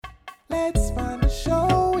Let's find a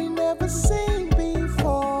show we never seen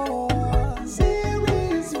before.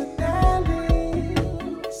 Series finale.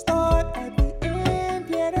 Start at the end,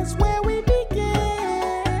 yeah, that's where we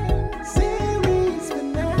begin. Series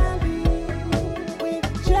finale.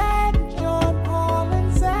 With Jack, John, Paul,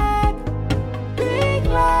 and Zach. Big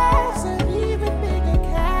laughs and even bigger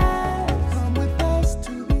cast. Come with us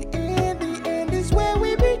to the end is where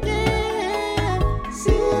we begin.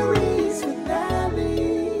 Series finale.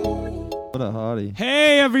 What a hottie.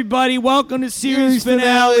 Hey, everybody. Welcome to Series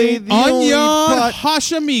Finale. Annyeong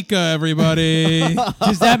Hashamika, everybody.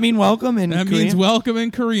 Does that mean welcome in That Korean? means welcome in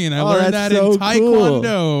Korean. I Oh, learned that's that in so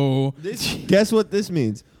Taekwondo. Guess what this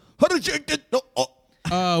means? What does it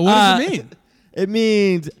mean? It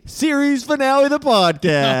means series finale of the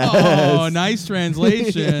podcast. Oh, nice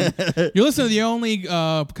translation. You're listening to the only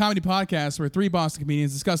comedy podcast where three Boston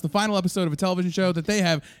comedians discuss the final episode of a television show that they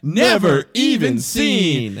have never even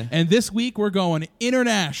seen. And this week we're going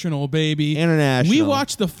international, baby. International. We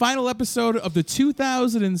watched the final episode of the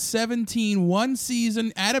 2017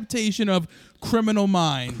 one-season adaptation of Criminal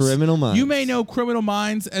Minds. Criminal Minds. You may know Criminal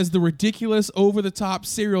Minds as the ridiculous, over-the-top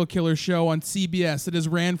serial killer show on CBS that has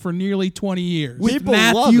ran for nearly 20 years. With People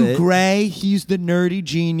love Matthew it. Gray. He's the nerdy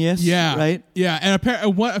genius. Yeah, Right? Yeah, and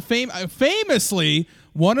famously,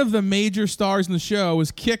 one of the major stars in the show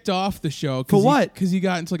was kicked off the show. For what? Because he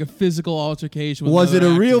got into like a physical altercation with Was it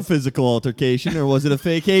another a real actor. physical altercation or was it a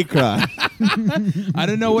fake hate crime? I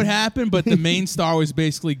don't know what happened, but the main star was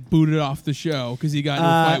basically booted off the show because he got into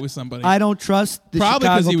a fight with somebody. I don't trust the Probably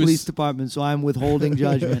 'cause Chicago he was- Police Department, so I'm withholding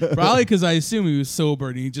judgment. Probably because I assume he was sober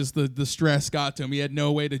and he just the stress got to him. He had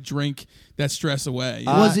no way to drink that stress away.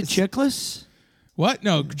 Was it Chickless? What?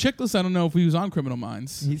 No, Chickless. I don't know if he was on Criminal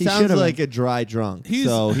Minds. He He sounds should've like a dry drunk,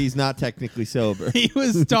 so he's not technically sober. He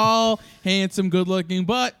was tall, handsome, good-looking,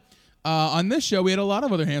 but on this show we had a lot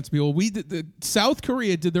of other handsome people. South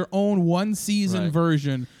Korea did their own one-season Right.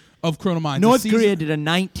 version of Criminal Minds. North Korea did a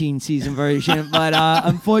 19-season version, but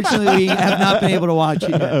unfortunately we have not been able to watch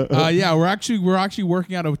it yet. Yeah, we're actually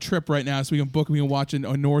working out a trip right now so we can watch a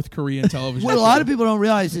North Korean television. What a show. lot of people don't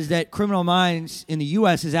realize is that Criminal Minds in the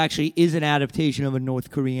U.S. is an adaptation of a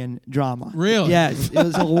North Korean drama. Really? Yes. It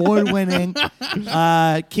was award-winning.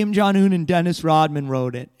 Kim Jong-un and Dennis Rodman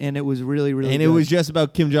wrote it, and it was really, really And good. it was just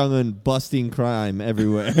about Kim Jong-un busting crime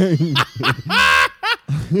everywhere.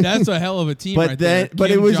 That's a hell of a team, but right then, there. but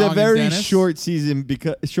Kim it was Jong a and very Dennis. short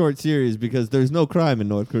series because there's no crime in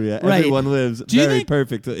North Korea. Right. Everyone lives Do you very think-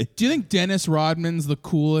 perfectly. Do you think Dennis Rodman's the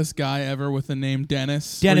coolest guy ever with the name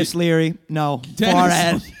Dennis? Dennis Leary. No. Dennis- Far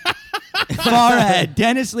ahead. Far ahead.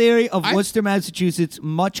 Dennis Leary of Worcester, Massachusetts.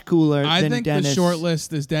 Much cooler I than think Dennis. the short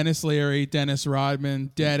list is Dennis Leary, Dennis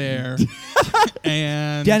Rodman, Dead Air,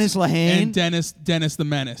 and Dennis Lehane. and Dennis the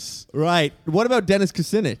Menace. Right. What about Dennis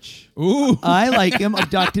Kucinich? Ooh, I like him.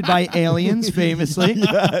 Abducted by aliens, famously.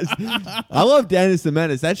 Yes. I love Dennis the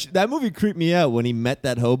Menace. That movie creeped me out when he met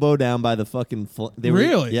that hobo down by the fucking...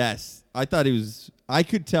 Really? Yes. I thought he was... I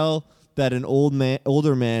could tell that an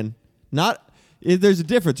older man... There's a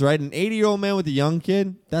difference, right? An 80-year-old man with a young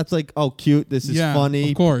kid, that's like, oh, cute. This is yeah, funny.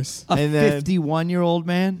 of course. A And then- 51-year-old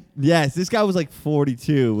man. Yes, this guy was like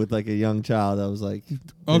 42 with like a young child. I was like, this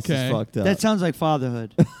Okay. is fucked up. That sounds like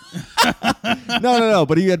fatherhood. No.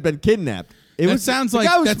 But he had been kidnapped. That sounds like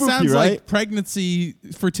spooky, right? like pregnancy,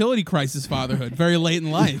 fertility crisis, fatherhood. Very late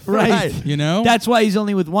in life, Right. You know. That's why he's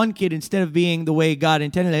only with one kid instead of being the way God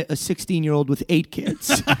intended it, a 16-year-old with 8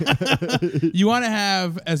 kids. You want to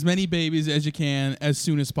have as many babies as you can as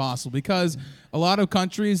soon as possible because a lot of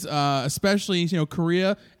countries, especially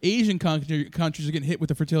Korea, Asian countries are getting hit with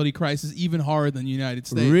the fertility crisis even harder than the United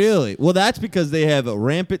States. Really? Well, that's because they have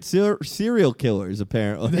rampant serial killers,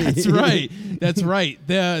 apparently. That's right. That's right.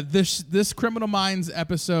 This Criminal Minds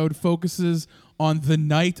episode focuses on the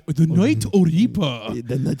night Oripa.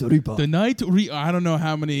 The night Oripa. I don't know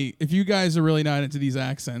how many. If you guys are really not into these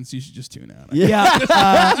accents, you should just tune out. Yeah,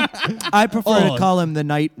 I prefer to call him the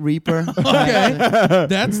Night Reaper. Okay,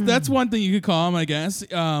 that's one thing you could call him, I guess.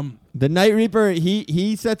 The Night Reaper,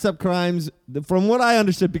 he sets up crimes, from what I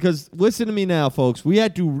understood, because listen to me now, folks. We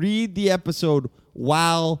had to read the episode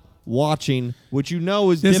while watching, which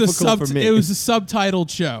is difficult for me. It was a subtitled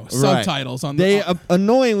show. Right. Subtitles on They the.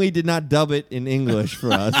 annoyingly did not dub it in English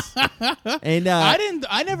for us. And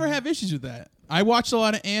I never have issues with that. I watched a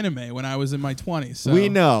lot of anime when I was in my 20s. So we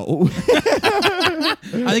know. I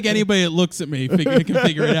think anybody that looks at me can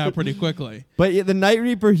figure it out pretty quickly. But yeah, the Night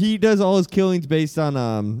Reaper, he does all his killings based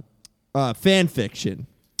on fan fiction.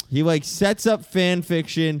 He sets up fan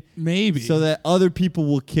fiction Maybe. so that other people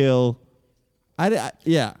will kill.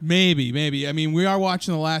 Yeah. Maybe. I mean, we are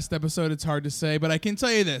watching the last episode. It's hard to say, but I can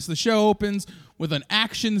tell you this: the show opens with an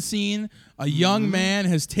action scene. A young man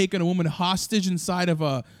has taken a woman hostage inside of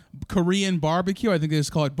a Korean barbecue. I think they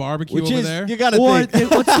just call it barbecue over there. You gotta think.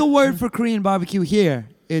 What's the word for Korean barbecue here?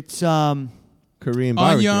 It's Korean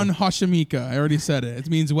barbecue. Anyeon Hashimika. I already said it. It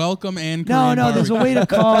means welcome and no. Korean barbecue. There's a way to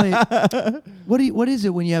call it. What is it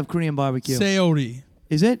when you have Korean barbecue? Seori.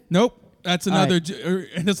 Is it? Nope. That's another. Right.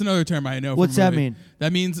 That's another term I know. What's that mean?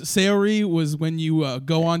 That means seori was when you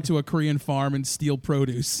go onto a Korean farm and steal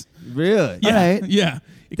produce. Really? Yeah. Right. Yeah.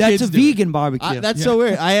 That's Kids a do it. vegan barbecue. That's so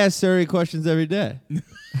weird. I ask Siri questions every day.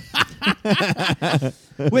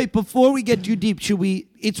 Wait, before we get too deep, should we?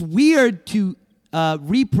 It's weird to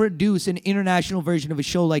reproduce an international version of a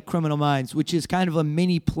show like Criminal Minds, which is kind of a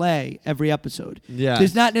mini play every episode. Yeah.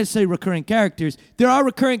 There's not necessarily recurring characters. There are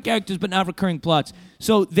recurring characters, but not recurring plots.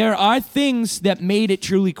 So there are things that made it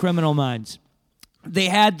truly Criminal Minds. They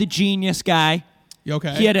had the genius guy.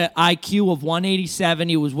 Okay. He had an IQ of 187.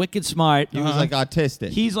 He was wicked smart. He was like autistic.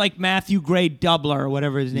 He's like Matthew Gray Doubler or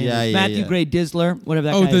whatever his name is. Yeah, Matthew Gray Dizzler, whatever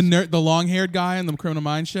that guy is. The long-haired guy on the Criminal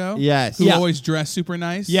Minds show? Yes. Who Yeah. always dressed super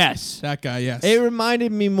nice? Yes. That guy, yes. It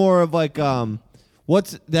reminded me more of like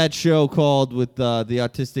what's that show called with the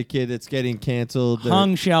autistic kid that's getting canceled?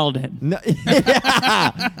 Hung Sheldon. No,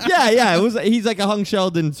 yeah. It was. He's like a Hung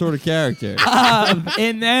Sheldon sort of character.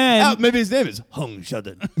 And then Maybe his name is Hung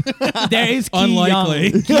Sheldon. there is Ki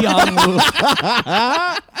Unlikely. Young. Ki Young Woo.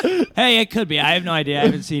 Hey, it could be. I have no idea. I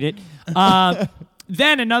haven't seen it.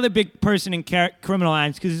 Then another big person in Criminal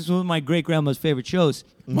Minds, because this is one of my great-grandma's favorite shows.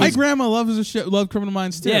 My grandma loved Criminal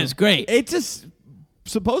Minds too. Yeah, it's great. It's just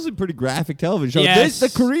supposedly pretty graphic television show. Yes. The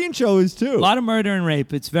Korean show is too. A lot of murder and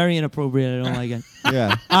rape. It's very inappropriate. I don't like it.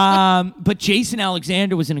 Yeah. But Jason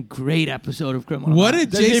Alexander was in a great episode of Criminal What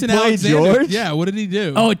Minds. did Does he Jason play Alexander? George? Yeah, what did he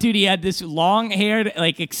do? Oh, dude, he had this long-haired,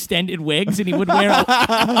 like, extended wigs, and he would wear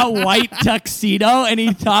a white tuxedo, and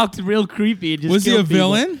he talked real creepy. And just Was he killed a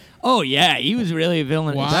people. villain? Oh, yeah, he was really a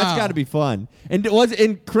villain. Wow. That's got to be fun. And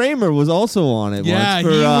Kramer was also on it Yeah, once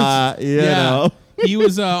for he was, you know. He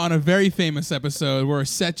was on a very famous episode where a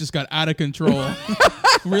set just got out of control.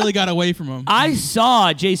 Really got away from him. I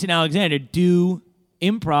saw Jason Alexander do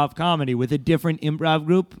improv comedy with a different improv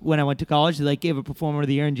group when I went to college. They gave a Performer of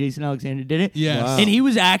the Year, and Jason Alexander did it. Yes. Wow. And he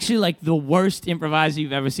was actually like the worst improviser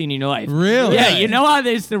you've ever seen in your life. Really? Yeah, you know how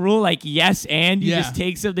there's the rule like yes and you Yeah. just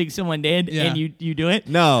take something someone did Yeah. and you do it?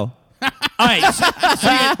 No. All right, so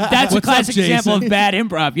that's a What's classic up, Jason? example of bad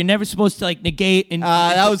improv. You're never supposed to negate and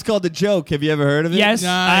That was called The Joke. Have you ever heard of it? yes,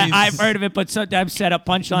 Nice. I've heard of it, but sometimes set up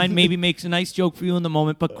punchline maybe makes a nice joke for you in the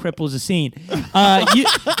moment, but cripples a scene.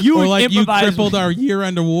 You or would like you improvise. crippled our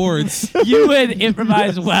year-end awards. You would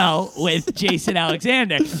improvise well with Jason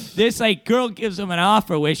Alexander. This girl gives him an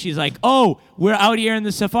offer where she's like, "Oh, we're out here in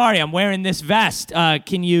the safari. I'm wearing this vest.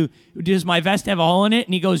 Does my vest have a hole in it?"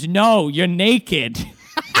 And he goes, "No, you're naked."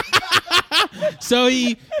 So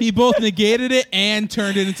he both negated it and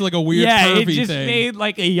turned it into like a weird Yeah, it pervy just thing. made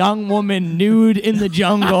like a young woman nude in the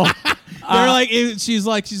jungle.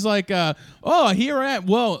 She's like, oh, here I am.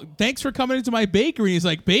 Well, thanks for coming into my bakery. He's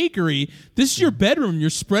like, bakery? This is your bedroom. You're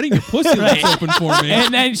spreading your pussy lips open for me.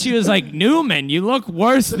 And then she was like, "Newman, you look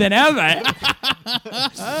worse than ever."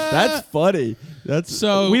 That's funny.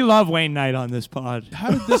 So We love Wayne Knight on this pod.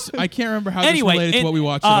 how did this? I can't remember how Anyway, this related to what we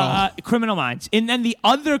watched at all. Criminal Minds. And then the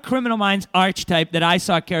other Criminal Minds archetype that I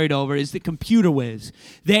saw carried over is the computer whiz.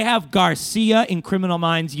 They have Garcia in Criminal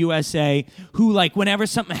Minds USA, who whenever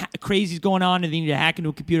something crazy is going on and they need to hack into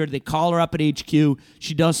a computer, they call her up at HQ.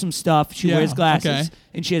 She does some stuff. She Yeah, wears glasses, okay.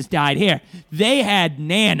 and she has dyed hair. They had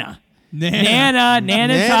Nana's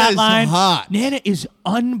Nana's hotline. hot. Nana is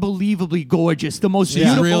unbelievably gorgeous. The most She's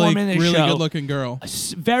beautiful really, woman in the really show. good-looking girl.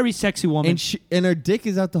 Very sexy woman. And her dick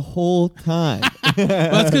is out the whole time. Well,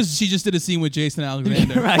 that's because she just did a scene with Jason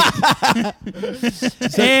Alexander. Right.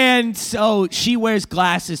 And so she wears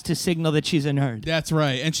glasses to signal that she's a nerd. That's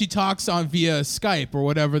right. And she talks on via Skype or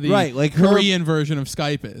whatever the Right, like her- Korean version of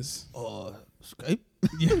Skype is. Skype?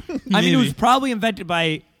 I mean, it was Maybe. probably invented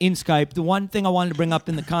by Skype. The one thing I wanted to bring up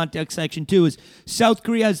in the context section, too, is South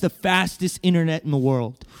Korea has the fastest internet in the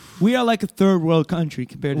world. We are like a third world country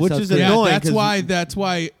compared to Which South is Korea. Yeah, annoying, that's 'cause- that's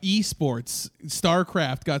why esports,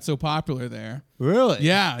 StarCraft got so popular there. Really?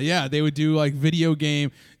 Yeah, they would do video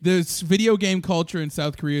game. This video game culture in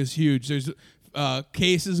South Korea is huge. There's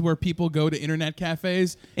cases where people go to internet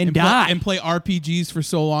cafes and die and play RPGs for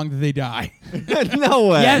so long that they die. No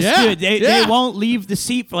way. Yes, Yeah. dude. They won't leave the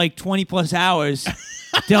seat for like 20 plus hours.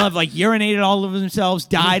 They'll have like urinated all over themselves,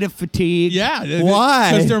 died of fatigue. Yeah.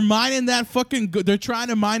 Why? Because they're mining that fucking. They're trying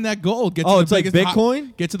to mine that gold. Get to It's like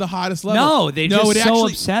Bitcoin? Get to the hottest level. No, they're just so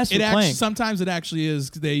obsessed with playing. Sometimes it actually is.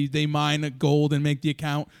 They mine gold and make the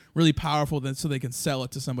account really powerful, so they can sell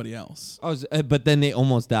it to somebody else. But then they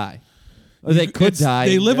almost die. Or they could die.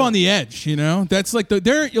 They live on the edge, you know. That's like a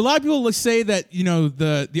lot of people say that, you know,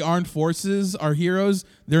 the armed forces are heroes.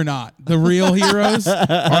 They're not. The real heroes are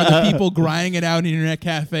the people grinding it out in internet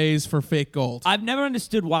cafes for fake gold. I've never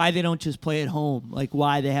understood why they don't just play at home. Like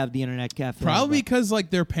why they have the internet cafe. Probably because like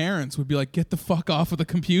their parents would be like, "Get the fuck off of the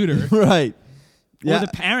computer." Right. Or the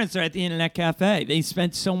parents are at the internet cafe. They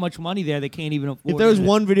spent so much money there they can't even afford. If there was it.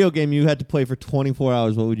 one video game you had to play for 24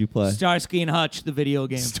 hours, what would you play? Starsky and Hutch, the video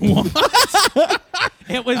game.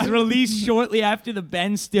 It was released shortly after the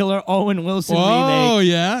Ben Stiller Owen Wilson remake. Oh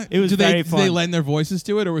yeah, It was very fun. Did they lend their voices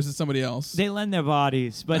to it, or was it somebody else? They lend their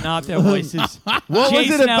bodies, but not their voices. What was it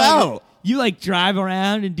Jason Allen, about? You like drive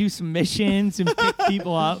around and do some missions and pick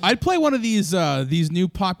people up. I'd play one of these new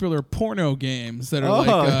popular porno games that are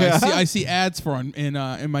yeah? I see ads for in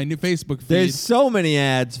my new Facebook feed. There's so many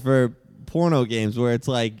ads for porno games where it's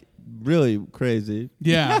like really crazy.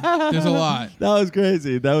 Yeah, there's a lot. That was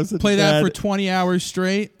crazy. That was such Play a that bad- for 20 hours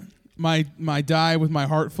straight. My die with my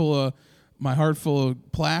heart full of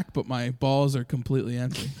plaque, but my balls are completely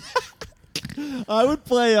empty. I would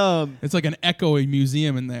play It's like an echoing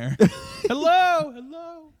museum in there. hello.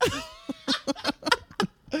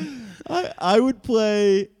 I would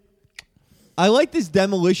play. I like this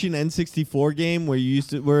Demolition N64 game where you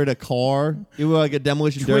were in a car. It was like a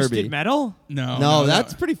demolition Twisted derby. Metal? No,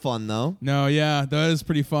 that's pretty fun though. No, yeah, that is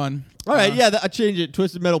pretty fun. All right, I changed it.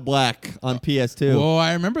 Twisted Metal Black on PS2. Whoa,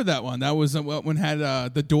 I remember that one. That was what one had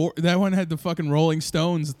the door. That one had the fucking Rolling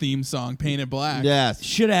Stones theme song painted black. Yes.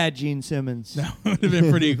 Should have had Gene Simmons. That would have been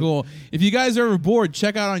pretty cool. If you guys are ever bored,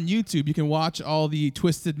 check out on YouTube. You can watch all the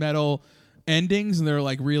Twisted Metal endings, and they're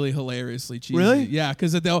like really hilariously cheesy. Really? Yeah,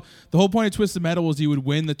 because the whole point of Twisted Metal was you would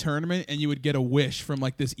win the tournament and you would get a wish from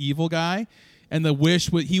like this evil guy, and the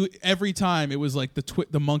wish would every time it was like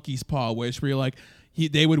the monkey's paw wish, where you're like.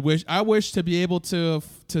 They would wish. I wish to be able to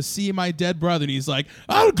see my dead brother, and he's like,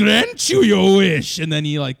 "I'll grant you your wish," and then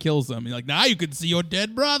he like kills them. He's like, "Now you can see your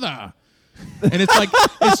dead brother," and it's like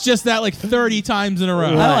it's just that like 30 times in a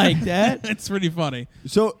row. I like that. It's pretty funny.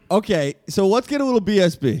 So let's get a little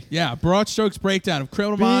BSB. Yeah, broad strokes breakdown of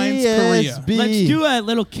Criminal Minds Korea. BSB. Let's do a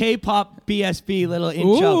little K-pop BSB little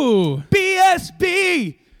intro. Ooh,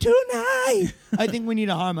 BSB tonight. I think we need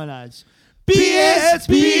to harmonize.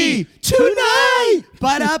 BSB tonight.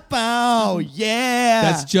 Ba-da-bow. Yeah.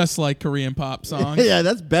 that's just like Korean pop songs. Yeah,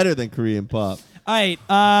 that's better than Korean pop. All right.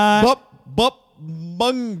 Bop,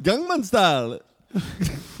 bung, Gangnam Style.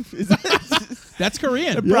 That's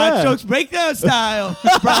Korean. Broad Yeah. strokes breakdown style.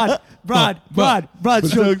 Broad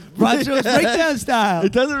strokes breakdown style.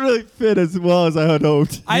 It doesn't really fit as well as I had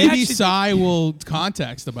hoped. Maybe Psy will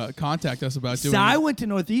contact us about doing Psy it. went to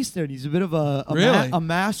Northeastern. He's a bit of a Really?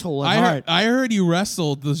 masshole at heart. I heard you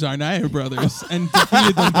wrestled the Zarnaya brothers and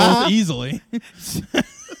defeated them both easily.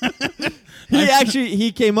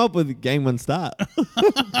 He came up with Gangnam Style.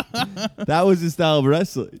 That was his style of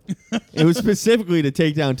wrestling. It was specifically to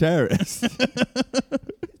take down terrorists.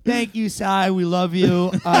 Thank you, Psy. We love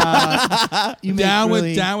you. You make down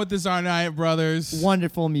really with the Zarnaya brothers.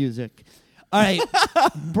 wonderful music. All right.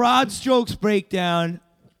 Broad strokes breakdown.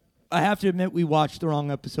 I have to admit, we watched the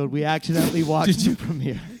wrong episode. We accidentally watched the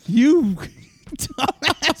premiere. You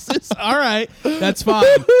dumbasses. All right, that's fine.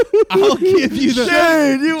 I'll give you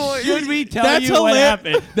the. Should we tell you what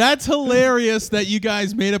happened? That's hilarious that you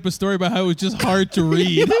guys made up a story about how it was just hard to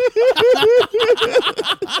read.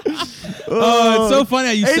 Oh, it's so funny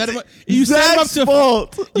how you set him up. You set him up to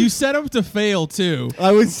fault. You set him up to fail too.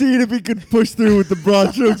 I was seeing if he could push through with the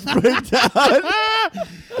broad strokes breakdown.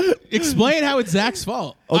 Explain how it's Zach's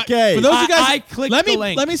fault. Okay. For those of you guys, I clicked let the me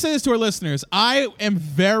link. let me say this to our listeners. I am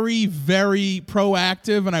very, very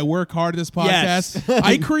proactive, and I work hard at this podcast. Yes.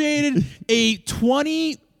 I created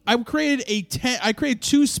I created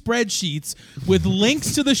 2 spreadsheets with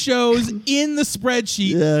links to the shows in the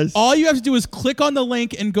spreadsheet. Yes. All you have to do is click on the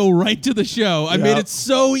link and go right to the show. I made it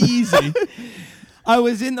so easy. I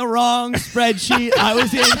was in the wrong spreadsheet. I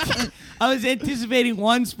was anticipating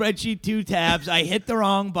one spreadsheet, 2 tabs. I hit the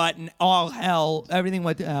wrong button. All hell. Everything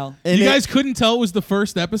went to hell. And You guys couldn't tell it was the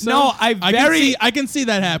first episode? No, I can see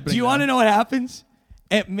that happening. Do you want to know what happens?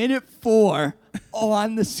 At minute 4,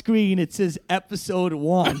 on the screen it says episode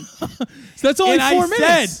 1. So that's only And 4 I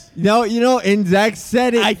minutes. said, No, and Zach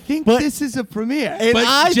said it. I think but, this is a premiere. and But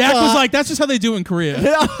I Jack was thought- like, that's just how they do in Korea.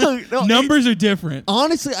 No, Numbers are different.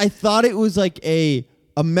 honestly, I thought it was like a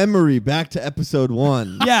memory back to episode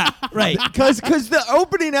 1. Yeah, right. Because the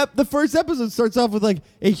opening the first episode starts off with like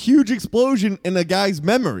a huge explosion in a guy's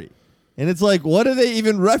memory. And it's like, what are they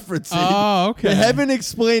even referencing? Oh, okay. They haven't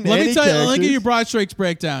explained Let any me tell you. Let me characters. give you a broad strokes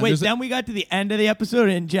breakdown. Wait, There's a- then we got to the end of the episode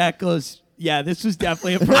and Jack goes, yeah, this was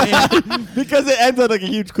definitely a premiere. Because it ends on like a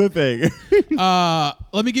huge cliffhanger.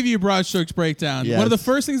 let me give you a broad strokes breakdown. Yes. One of the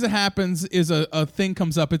first things that happens is a thing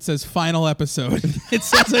comes up. It says final episode. It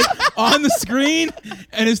says it on the screen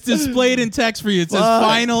and it's displayed in text for you. It says What?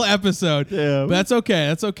 final episode. Damn. But that's okay.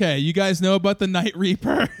 That's okay. You guys know about the Night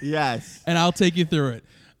Reaper, Yes. and I'll take you through it.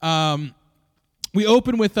 We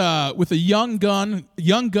open with a young gun,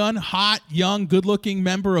 hot, young, good-looking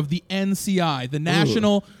member of the NCI, the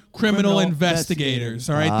National Criminal Investigators.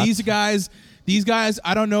 All right, Hot. these guys.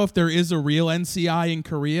 I don't know if there is a real NCI in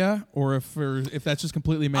Korea or if that's just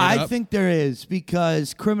completely made I up. think there is,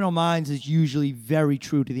 because Criminal Minds is usually very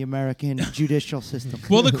true to the American judicial system.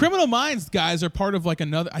 Well, the Criminal Minds guys are part of like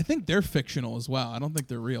another. I think they're fictional as well. I don't think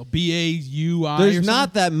they're real. BAUI. There's or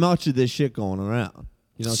not that much of this shit going around.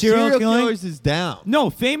 You know, Serial serial killing? killers is down.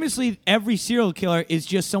 No, famously, every serial killer is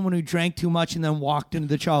just someone who drank too much and then walked into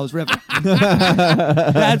the Charles River.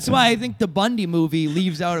 That's why I think the Bundy movie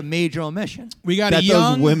leaves out a major omission. We got That a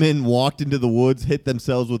young. those women walked into the woods, hit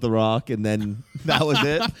themselves with a rock, and then that was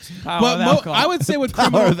it. Power But of alcohol. I would say what Power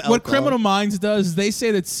of alcohol. Criminal Minds does, they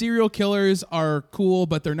say that serial killers are cool,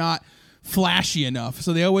 but they're not flashy enough.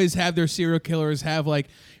 So they always have their serial killers have like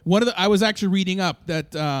I was actually reading up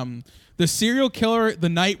that the serial killer, the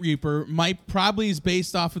Night Reaper, probably is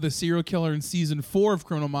based off of the serial killer in season 4 of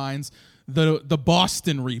Criminal Minds, the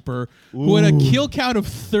Boston Reaper, who had a kill count of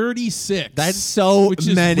 36. That's so which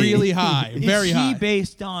is many. really high, very is high. he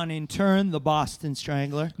based on, in turn, the Boston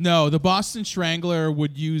Strangler? No, the Boston Strangler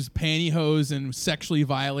would use pantyhose and sexually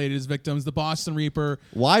violate his victims. The Boston Reaper,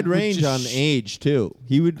 Wide would range just on age too.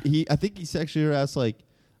 I think he sexually harassed like,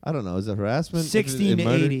 I don't know, is it harassment? 16 to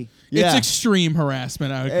Murder? 80. Yeah. It's extreme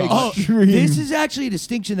harassment, I would call Oh, it. Extreme. this is actually a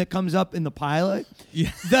distinction that comes up in the pilot.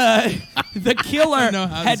 Yeah. The killer know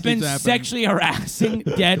how had this been keeps happening. sexually harassing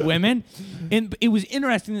dead women. And it was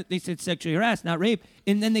interesting that they said sexually harassed, not rape.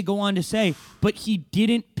 And then they go on to say, but he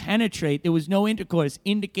didn't penetrate. There was no intercourse,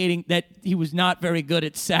 indicating that he was not very good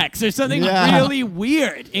at sex or something Yeah. really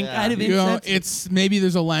weird and kind of You know, insensitive. it's maybe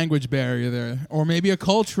there's a language barrier there, or maybe a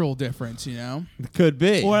cultural difference. You know, Could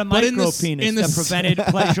be. Or a But in micro this- penis in that this- prevented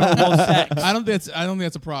pleasurable sex. I don't think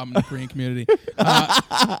that's a problem in the Korean community.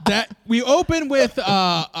 That we open with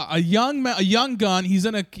a young gun. He's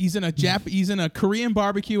in a Korean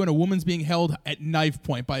barbecue, and a woman's being held at knife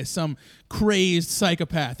point by some crazed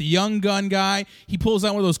psychopath. The young gun guy, he pulls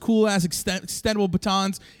out one of those cool ass extendable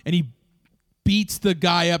batons, and he beats the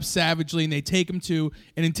guy up savagely, and they take him to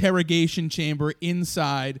an interrogation chamber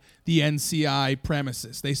inside the NCI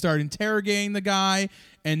premises. They start interrogating the guy,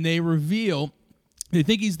 and they reveal they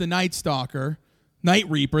think he's the Night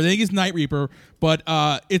Reaper. They think he's Night Reaper, but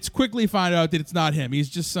it's quickly found out that it's not him. He's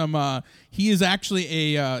just he is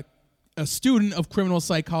actually a student of criminal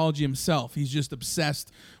psychology himself. He's just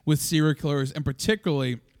obsessed with serial killers, and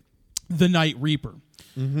particularly the Night Reaper.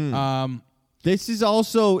 Mm-hmm. This is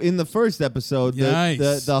also in the first episode.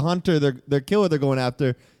 Nice. The hunter, the killer they're going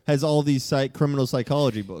after, has all these criminal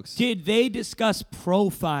psychology books. Did they discuss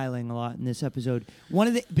profiling a lot in this episode? One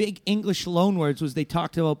of the big English loanwords was they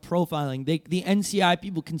talked about profiling. The NCI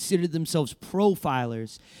people considered themselves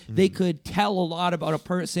profilers. They could tell a lot about a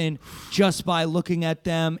person just by looking at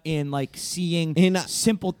them and like seeing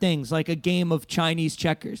simple things like a game of Chinese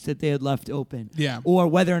checkers that they had left open. Yeah. Or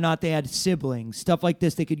whether or not they had siblings. Stuff like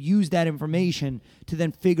this. They could use that information to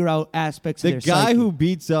then figure out aspects of The their guy psyche. who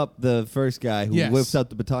beats up the first guy who Yes. whips out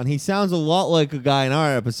the baton, he sounds a lot like a guy in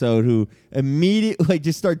our episode who immediately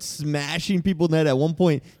just starts smashing people in the head. At one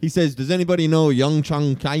point, he says, "Does anybody know Young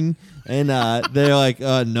Chung Kang?" And they're like,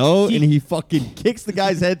 "No," and he fucking kicks the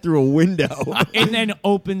guy's head through a window. and then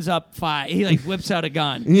opens up fire. He like whips out a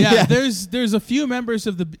gun. Yeah, there's a few members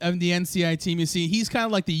of the NCI team. You see, he's kind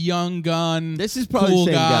of like the young gun. This is probably cool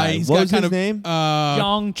the same guy. He's What got was kind his of name?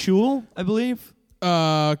 Yong Chul, I believe.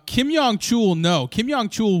 Kim Yong-chul. No, Kim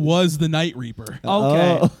Yong-chul was the Night Reaper.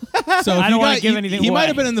 Okay. So I if don't you wanna got- give he- anything He might away.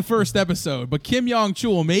 have been in the first episode, but Kim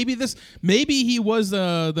Yong-chul, maybe he was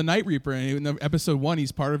the Night Reaper, and in episode 1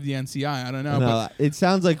 he's part of the NCI. I don't know. No, it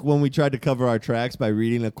sounds like when we tried to cover our tracks by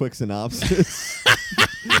reading a quick synopsis.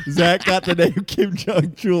 Zach got the name Kim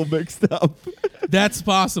Jong-chul mixed up. But that's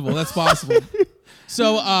possible. That's possible.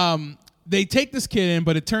 So they take this kid in,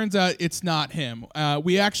 but it turns out it's not him.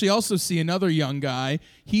 We actually also see another young guy.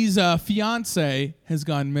 His fiance has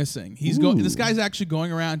gone missing. This guy's actually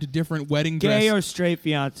going around to different wedding Gay dress. or straight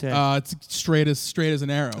fiance? It's straight as an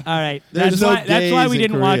arrow. All right. There's That's why we in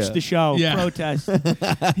didn't Korea. watch the show. Yeah. Protest.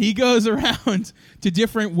 He goes around to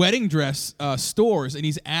different wedding dress stores, and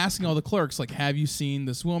he's asking all the clerks, like, have you seen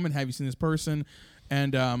this woman? Have you seen this person?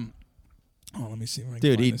 And, let me see. If I can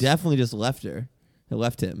Dude, find he this. definitely just left her. He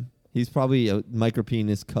left him. He's probably a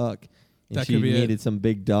micropenis cuck. And That she could be needed some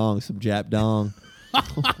big dong, some Jap dong.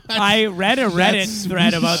 I read a Reddit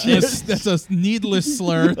thread about this. That's a needless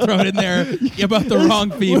slur thrown in there about the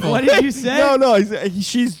wrong people. What did you say? No,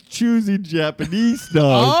 she's choosing Japanese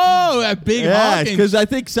dong. Oh, that big yeah, honking. because I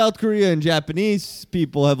think South Korea and Japanese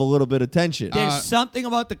people have a little bit of tension. There's something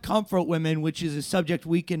about the comfort women, which is a subject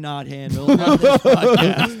we cannot handle on this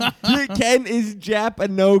podcast. Ken, is Jap a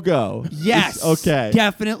no-go? Yes. Okay.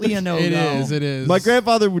 Definitely a no-go. It is. My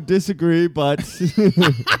grandfather would disagree, but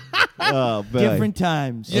oh, boy. Different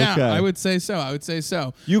times. Yeah, Okay. I would say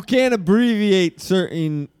so. You can't abbreviate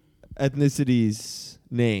certain ethnicities'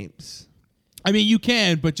 names. I mean, you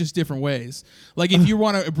can, but just different ways. Like if you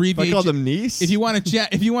want to abbreviate, I call them niece. if you want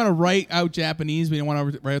to write out Japanese, but you don't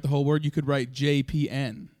want to write out the whole word, you could write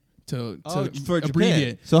JPN to for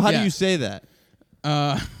abbreviate. Japan. So how Yeah. do you say that?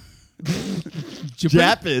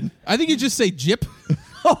 Japin? I think you just say jip.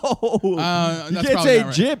 Oh, you That's can't probably say not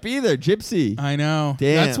right. jip either. Gypsy. I know.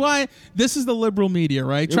 Damn. That's why this is the liberal media,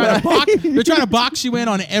 right? They're trying to box you in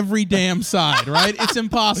on every damn side, right? It's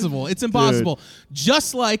impossible. It's impossible.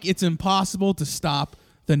 Just like it's impossible to stop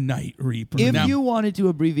the Night Reaper. If Now- you wanted to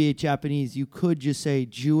abbreviate Japanese, you could just say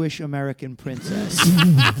Jewish American princess.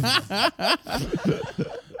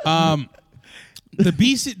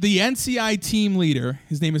 the NCI team leader,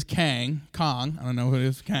 his name is Kong. I don't know who it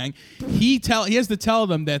is. Kang. He has to tell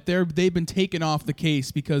them that they've been taken off the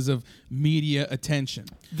case because of media attention.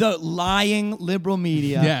 The lying liberal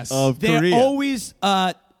media. Yes. Of They're Korea. always,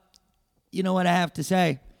 you know what I have to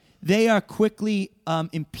say? They are quickly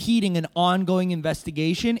impeding an ongoing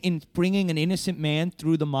investigation in bringing an innocent man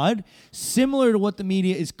through the mud, similar to what the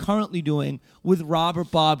media is currently doing with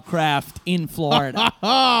Robert Bob Kraft in Florida.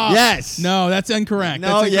 Yes. No, that's incorrect.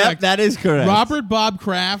 No, that's yep, incorrect. that is correct. Robert Bob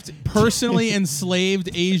Kraft personally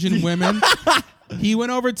enslaved Asian women. He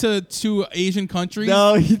went over to Asian countries.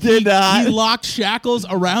 No, he did not. He locked shackles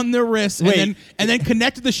around their wrists Wait. and then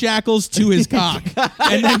connected the shackles to his cock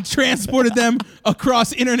and then transported them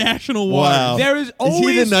across international waters. Wow. There is Is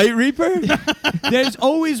always he the Night Reaper? There's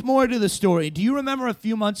always more to the story. Do you remember a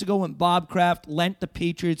few months ago when Bob Kraft lent the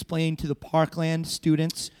Patriots plane to the Parkland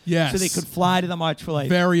students Yes. so they could fly to the March for Life?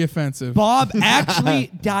 Very offensive. Bob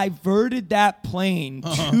actually diverted that plane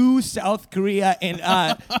to South Korea and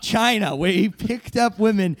China, where he picked up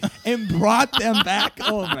women and brought them back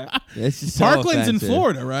over. This is so Parkland's in offensive.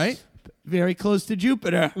 Florida, right? Very close to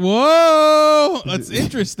Jupiter. Whoa, that's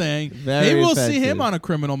interesting. Very Maybe we'll see offensive. him on a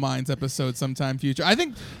Criminal Minds episode sometime future. I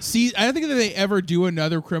think that if they ever do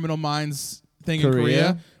another Criminal Minds thing in Korea?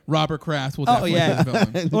 Korea, Robert Kraft will definitely yeah. be the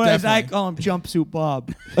villain. Or as I Definitely. call him, Jumpsuit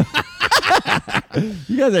Bob.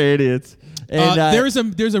 You guys are idiots. And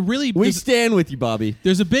There's a really we stand with you, Bobby.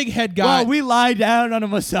 there's a big head guy. Well, we lie down on a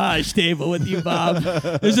massage table with you, Bob.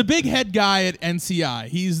 There's a big head guy at NCI.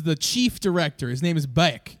 He's the chief director. His name is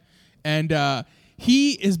Beck. And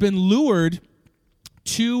he has been lured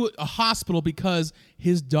to a hospital because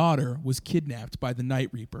his daughter was kidnapped by the Night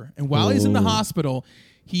Reaper. And while he's in the hospital,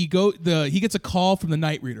 he gets a call from the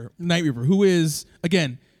Night Reaper, who is,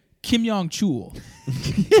 again, Kim Yong-chul.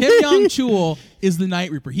 Kim Yong-chul is the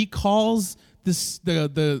Night Reaper. He calls the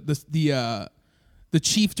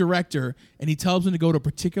chief director, and he tells him to go to a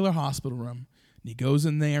particular hospital room. And he goes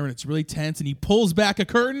in there, and it's really tense, and he pulls back a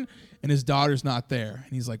curtain, and his daughter's not there.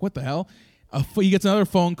 And he's like, what the hell? He gets another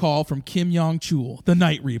phone call from Kim Yong-chul, the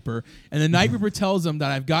Night Reaper, and the Night Reaper tells him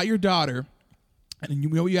that I've got your daughter, and you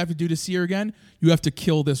know what you have to do to see her again? You have to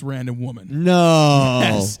kill this random woman. No.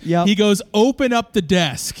 Yes. Yep. He goes, open up the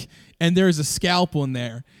desk, and there's a scalpel in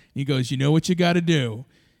there. And he goes, you know what you got to do.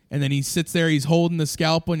 And then he sits there, he's holding the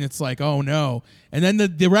scalpel, and it's like, oh no. And then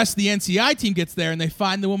the rest of the NCI team gets there, and they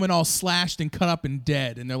find the woman all slashed and cut up and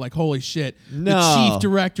dead. And they're like, holy shit. No. The chief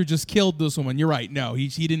director just killed this woman. You're right. No, he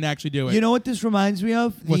didn't actually do it. You know what this reminds me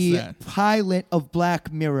of? What's the that? pilot of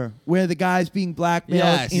Black Mirror, where the guy's being blackmailed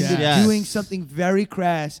Yes, into yes. doing something very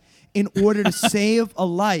crass in order to save a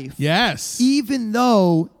life, Yes. even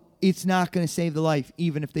though it's not going to save the life,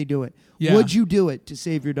 even if they do it. Yeah. Would you do it to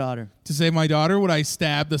save your daughter? To save my daughter, would I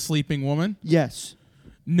stab the sleeping woman? Yes.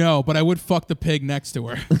 No, but I would fuck the pig next to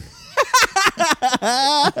her.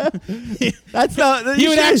 That's not. He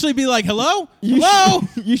would actually be like, "Hello, You hello."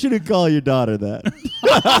 You shouldn't call your daughter that.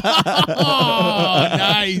 Oh,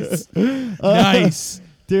 nice, nice.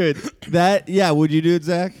 Dude, would you do it,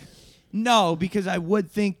 Zach? No, because I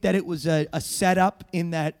would think that it was a setup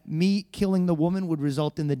in that me killing the woman would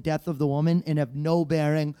result in the death of the woman and have no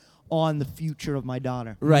bearing on the future of my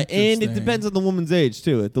daughter. Right, and it Interesting. depends on the woman's age,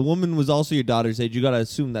 too. If the woman was also your daughter's age, you got to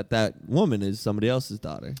assume that that woman is somebody else's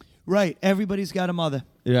daughter. Right. Everybody's got a mother.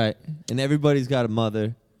 Right, and everybody's got a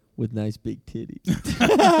mother with nice big titties.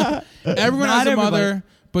 Everyone Not has a everybody. mother,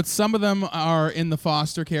 but some of them are in the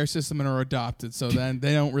foster care system and are adopted, so then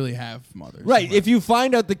they don't really have mothers. Right, if you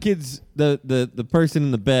find out the kid's, the person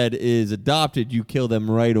in the bed is adopted, you kill them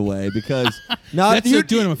right away because... That's you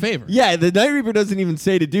doing him a favor. Yeah, the Night Reaper doesn't even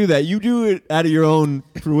say to do that. You do it out of your own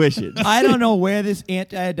fruition. I don't know where this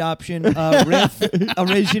anti-adoption riff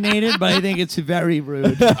originated, but I think it's very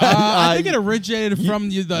rude. I think it originated from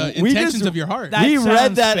the we intentions just- of your heart. That We read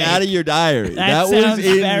sounds that fake. out of your diary. That was sounds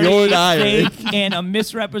in very your diary. fake and a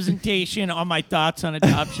misrepresentation on my thoughts on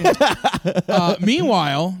adoption.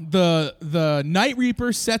 Meanwhile, the Night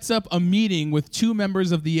Reaper sets up a meeting with two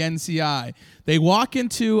members of the NCI. They walk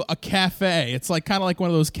into a cafe. It's like kind of like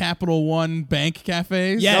one of those Capital One bank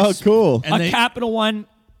cafes. Yes. Oh, cool. And a they- Capital One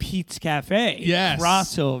Pete's Cafe. Yes.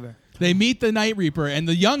 Crossover. They meet the Night Reaper, and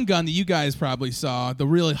the young gun that you guys probably saw, the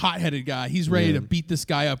really hot-headed guy, he's ready to beat this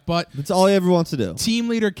guy up. But That's all he ever wants to do. Team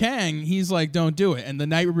Leader Kang, he's like, don't do it. And the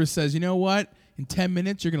Night Reaper says, you know what? In 10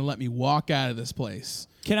 minutes, you're going to let me walk out of this place.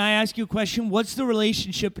 Can I ask you a question? What's the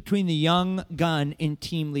relationship between the young gun and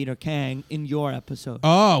Team Leader Kang in your episode?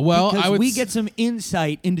 Oh, well, because I would... we get some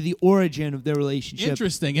insight into the origin of their relationship.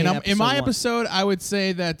 Interesting. And in my episode, I would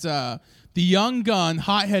say that the young gun,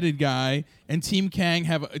 hot-headed guy, and Team Kang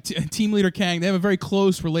Team Leader Kang. They have a very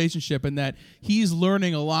close relationship in that he's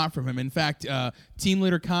learning a lot from him. In fact, Team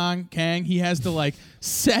Leader Kang, he has to like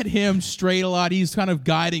set him straight a lot. He's kind of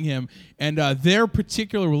guiding him, and their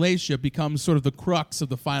particular relationship becomes sort of the crux of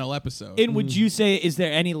the final episode. And would you say, is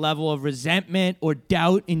there any level of resentment or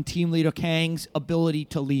doubt in Team Leader Kang's ability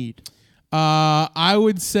to lead? I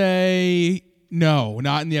would say no,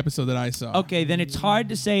 not in the episode that I saw. Okay, then it's hard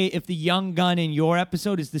to say if the young gun in your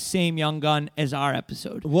episode is the same young gun as our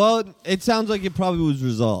episode. Well, it sounds like it probably was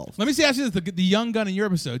resolved. Let me ask you this: the young gun in your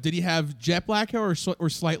episode, did he have jet black hair or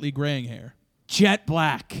slightly graying hair? Jet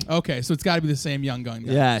black. Okay, so it's got to be the same young gun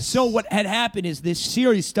guy. Yes. So what had happened is this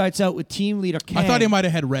series starts out with Team Leader Kang. I thought he might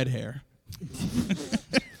have had red hair.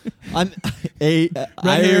 I'm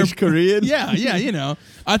Irish Korean. Yeah, you know.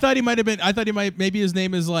 I thought he might, maybe his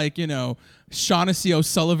name is like, you know, Shaughnessy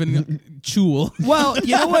O'Sullivan Chul. Well,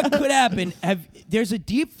 you know what could happen? There's a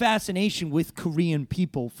deep fascination with Korean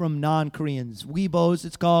people from non-Koreans. Weebos,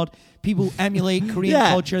 it's called. People who emulate Korean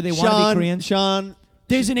culture. They want to be Korean. Sean.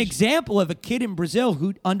 There's an example of a kid in Brazil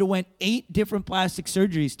who underwent 8 different plastic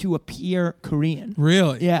surgeries to appear Korean.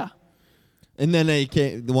 Really? Yeah. And then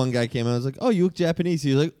the one guy came out and was like, "Oh, you look Japanese."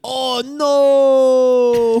 He was like, "Oh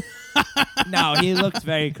no!" No, he looked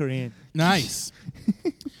very Korean. Nice.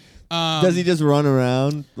 Does he just run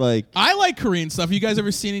around like? I like Korean stuff. You guys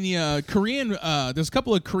ever seen any Korean? There's a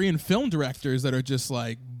couple of Korean film directors that are just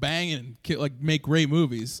like banging, like make great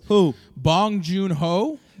movies. Who? Bong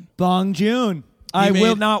Joon-ho. Bong Joon. I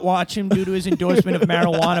will not watch him due to his endorsement of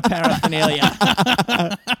marijuana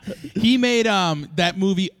paraphernalia. He made that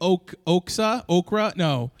movie Okja.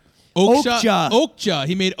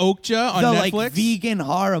 He made Okja on The Netflix. like vegan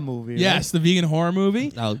horror movie. Yes, the vegan horror movie.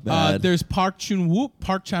 That was bad. There's Park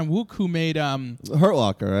Chan-wook, who made Hurt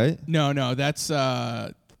Locker, right? No, that's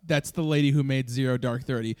the lady who made Zero Dark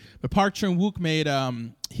 30. But Park Chan-wook made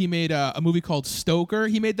a movie called Stoker.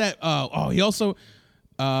 He made that. He also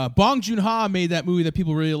Bong Joon-ho made that movie that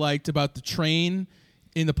people really liked about the train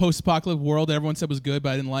in the post-apocalyptic world that everyone said was good, but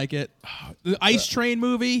I didn't like it. The Ice Train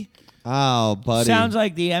movie. Oh, buddy. Sounds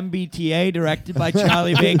like the MBTA directed by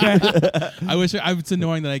Charlie Baker. It's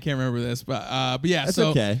annoying that I can't remember this, but yeah. That's so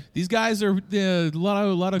okay. These guys are a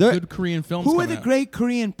lot of good Korean films. Who are coming the out. great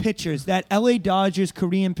Korean pitchers? That LA Dodgers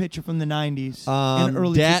Korean pitcher from the 90s and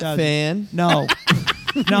early Dat 2000s. Fan. No.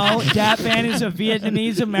 No, Dat Fan is a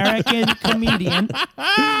Vietnamese American comedian.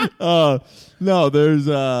 No, there's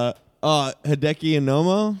Hideki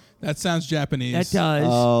Nomo. That sounds Japanese. That does.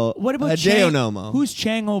 Oh, What about Hideo Nomo. Who's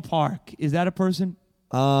Chang-ho Park? Is that a person?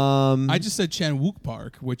 I just said Chan-wook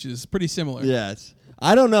Park, which is pretty similar. Yes.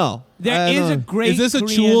 I don't know. There is a great Is this a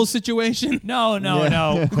Korean... Chul situation? No.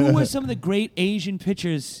 Who were some of the great Asian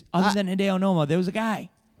pitchers other than Hideo Nomo? There was a guy.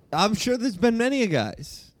 I'm sure there's been many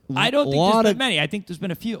guys. I don't think there's been many. I think there's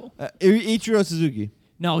been a few. Ichiro Suzuki.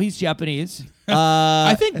 No, he's Japanese.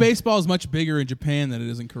 I think baseball is much bigger in Japan than it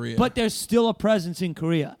is in Korea. But there's still a presence in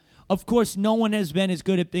Korea. Of course, no one has been as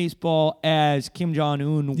good at baseball as Kim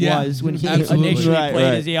Jong-un was when he absolutely. initially Right, played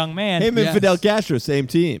right. as a young man. Him and Yes. Fidel Castro, same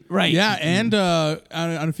team. Right. yeah, and I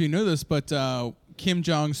don't know if you know this, but Kim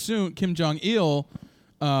Jong-il,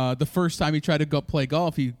 the first time he tried to go play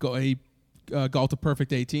golf, he golfed a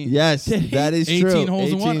perfect 18. Yes, that is 18 true.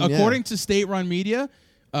 holes in one. 18, yeah. According to state-run media,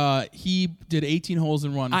 he did 18 holes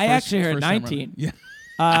in one. I actually heard first time 19. running. Yeah.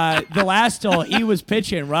 The last hole, he was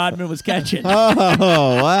pitching. Rodman was catching. Oh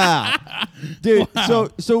wow, dude!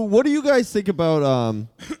 So what do you guys think about?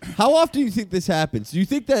 How often do you think this happens? Do you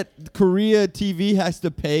think that Korea TV has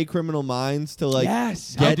to pay Criminal Minds to like?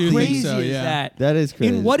 Yes. get How I do think crazy so, is yeah. that? That is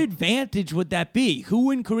crazy. And what advantage would that be?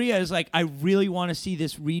 Who in Korea is like, I really want to see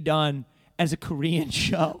this redone as a Korean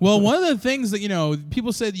show? Well, one of the things that,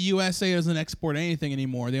 people say the USA doesn't export anything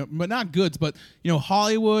anymore, but not goods, but,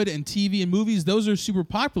 Hollywood and TV and movies, those are super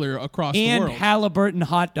popular across the and world. Halliburton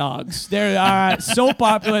hot dogs. They're so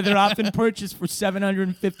popular, they're often purchased for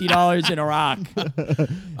 $750 in Iraq.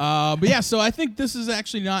 But yeah, so I think this is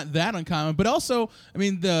actually not that uncommon. But also, I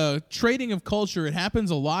mean, the trading of culture, it happens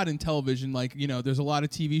a lot in television. Like, there's a lot of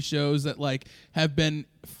TV shows that like have been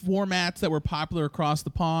formats that were popular across the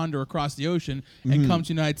pond or across the ocean and come to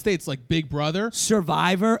the United States, like Big Brother.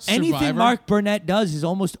 Survivor. Anything Mark Burnett does is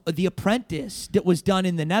almost The Apprentice that was done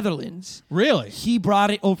in the Netherlands. Really? He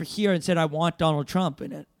brought it over here and said, I want Donald Trump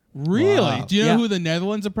in it. Really? Wow. Do you know Yeah. who the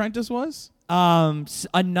Netherlands Apprentice was?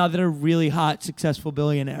 Another really hot, successful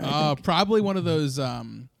billionaire. I think. Probably one of those.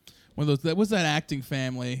 That was that acting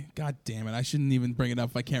family. God damn it! I shouldn't even bring it up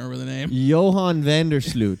if I can't remember the name. Johan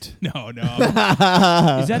Vandersloot. No.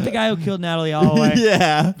 Is that the guy who killed Natalie Holloway?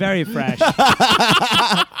 Yeah. Very fresh.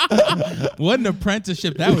 What an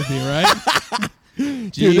apprenticeship that would be, right?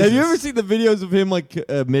 Dude, have you ever seen the videos of him like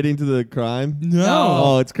admitting to the crime? No.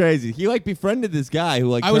 Oh, it's crazy. He like befriended this guy who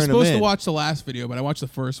like I was turned him supposed to in. watch the last video, but I watched the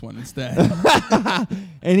first one instead.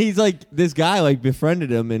 And he's like, this guy like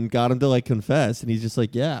befriended him and got him to like confess, and he's just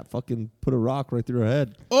like, yeah, fucking put a rock right through her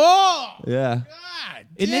head. Oh, Yeah. God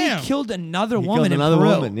And then damn. he killed another He woman killed in another Peru.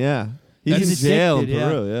 woman. Yeah. He's That's in jail in addicted,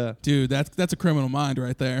 Peru. Yeah. Dude, that's a criminal mind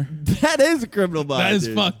right there. That is a criminal mind. That is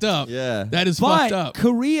dude. fucked up. Yeah. That is fucked But up.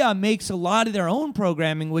 Korea makes a lot of their own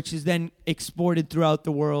programming, which is then exported throughout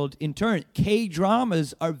the world in turn.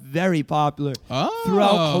 K-dramas are very popular Oh.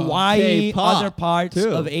 throughout Hawaii, K-pop, other parts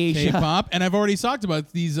too. of Asia. K-pop, and I've already talked about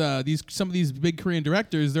some of these big Korean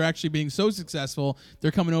directors. They're actually being so successful.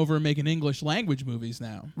 They're coming over and making English language movies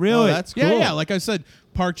now. Really? Oh, that's cool. Yeah. Like I said,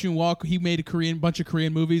 Park Joon-wook, he made a bunch of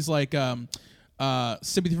Korean movies like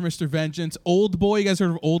Sympathy for Mr. Vengeance, Old Boy. You guys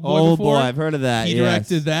heard of Old Boy Old before? Boy, I've heard of that. He yes.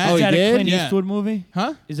 directed that. Oh, Is he that a did? Clint Yeah. Eastwood movie?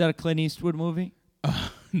 Huh? Is that a Clint Eastwood movie?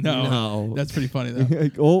 No. That's pretty funny though.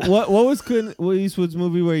 Oh, what was Clint Eastwood's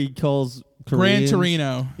movie where he calls Gran Koreans?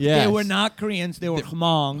 Torino. Yeah. They were not Koreans. They were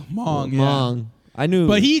Hmong. Hmong, yeah. Hmong. I knew.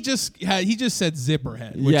 But he just said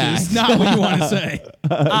zipperhead, which Yeah. is not what you want to say.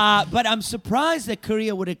 But I'm surprised that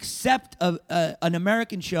Korea would accept an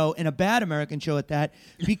American show, and a bad American show at that,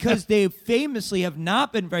 because they famously have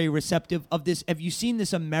not been very receptive of this. Have you seen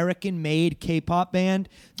this American-made K-pop band?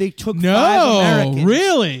 They took 5 Americans,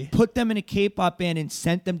 really? put them in a K-pop band, and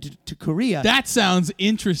sent them to Korea. That sounds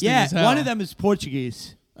interesting yeah, as hell. one of them is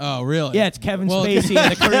Portuguese. Oh, really? Yeah, it's Kevin Well, Spacey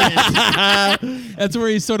and the Koreans. That's where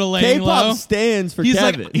he's sort of laying K-pop low. stands for He's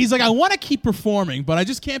Kevin. like, I want to keep performing, but I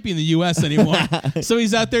just can't be in the U.S. anymore. So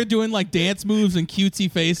he's out there doing like dance moves and cutesy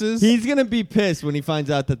faces. He's gonna be pissed when he finds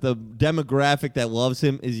out that the demographic that loves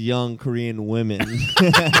him is young Korean women,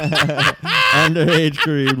 underage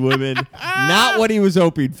Korean women. Not what he was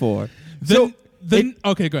hoping for.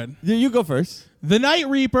 Okay, go ahead. You go first. The Night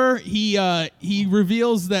Reaper, he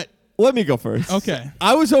reveals that. Let me go first. Okay.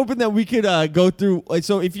 I was hoping that we could go through. Like,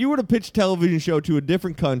 so, if you were to pitch a television show to a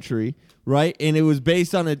different country, right, and it was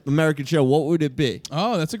based on an American show, what would it be?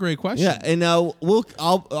 Oh, that's a great question. Yeah, and I'll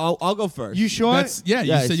go first. You sure? You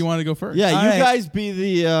Yes. said you wanted to go first. Yeah, All you right. guys be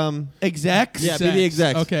the Execs? Yeah, be the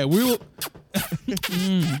execs. Okay, we will.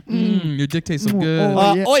 Your dick tastes so good.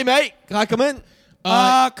 yeah. Oi, mate, can I come in?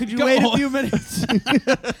 Could you go- wait a few minutes?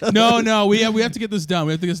 No, we have to get this done.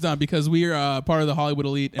 We have to get this done because we are part of the Hollywood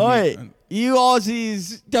elite. And Oi, you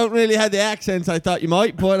Aussies don't really have the accents I thought you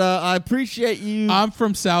might, but I appreciate you. I'm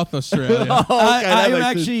from South Australia. Oh, okay, that I'm makes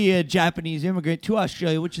sense. actually a Japanese immigrant to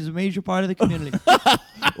Australia, which is a major part of the community.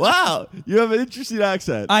 Wow, you have an interesting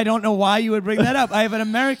accent. I don't know why you would bring that up. I have an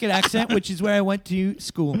American accent, which is where I went to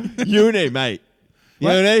school. Uni, mate.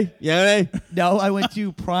 What? Uni? No, I went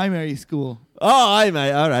to primary school. Oh, hi,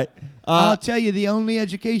 mate. All right. I'll tell you, the only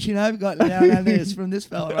education I've gotten down on this from this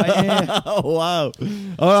fella right here. Oh, wow.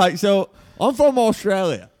 All right, so I'm from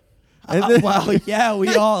Australia. And Well, yeah,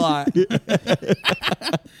 we all are.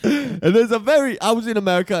 and I was in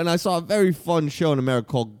America, and I saw a very fun show in America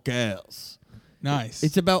called Girls. Nice.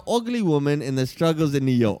 It's about ugly women and their struggles in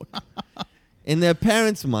New York. And their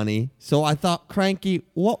parents' money. So I thought, Cranky,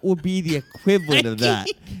 what would be the equivalent of that?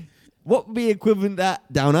 What would be equivalent of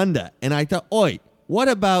that down under? And I thought, oi, what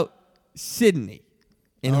about Sydney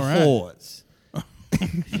and All right. whores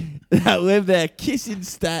that live there kissing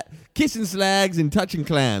slags and touching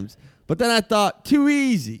clams? But then I thought, too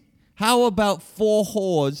easy. How about 4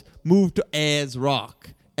 whores move to Ayers Rock,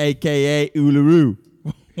 a.k.a. Uluru?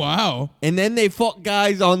 Wow. And then they fuck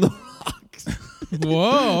guys on the rocks.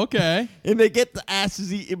 Whoa, okay. And they get the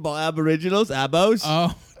asses eaten by Aboriginals, Abos.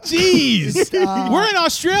 Oh, jeez. We're in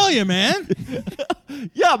Australia, man.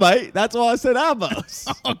 Yeah, mate. That's why I said Abos.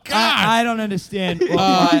 Oh, God. I don't understand.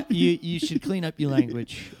 Well, you should clean up your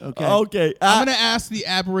language. Okay. Okay. I'm going to ask the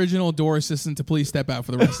Aboriginal door assistant to please step out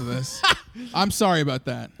for the rest of this. I'm sorry about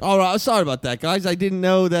that. All right. Sorry about that, guys. I didn't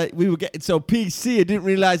know that we were getting so PC. I didn't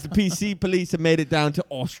realize the PC police had made it down to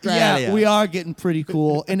Australia. Yeah, we are getting pretty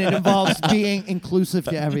cool, and it involves being inclusive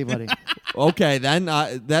to everybody. Okay, then.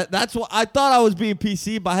 That's what I thought I was being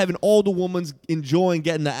PC by having all the women enjoying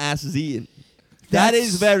getting their asses eaten. That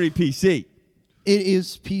is very PC. It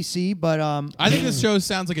is PC, but I think this show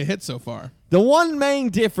sounds like a hit so far. The one main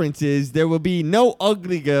difference is there will be no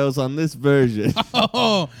ugly girls on this version.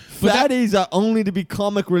 Oh, but Fatties are only to be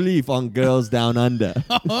comic relief on Girls Down Under.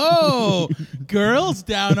 Oh, Girls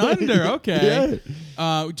Down Under. Okay.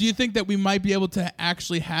 Yeah. Do you think that we might be able to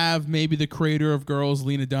actually have maybe the creator of Girls,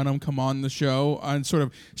 Lena Dunham, come on the show and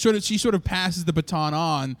she sort of passes the baton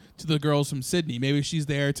on to the girls from Sydney? Maybe she's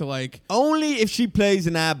there to like. Only if she plays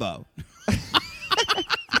an abo.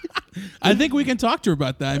 I think we can talk to her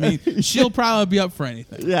about that. I mean, she'll probably be up for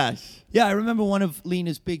anything. Yes. yeah, I remember one of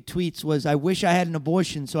Lena's big tweets was, "I wish I had an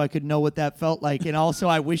abortion so I could know what that felt like, and also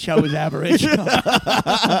I wish I was Aboriginal."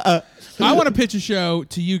 I want to pitch a show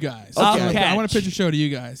to you guys. Okay. I want to pitch a show to you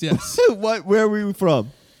guys. Yes. Where are we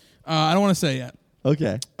from? I don't want to say yet.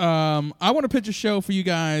 Okay. I want to pitch a show for you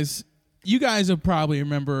guys. You guys will probably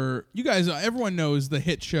remember. Everyone knows the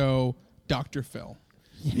hit show Dr. Phil.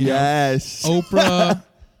 Yes.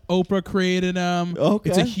 Oprah created them. Okay.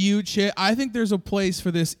 It's a huge hit. I think there's a place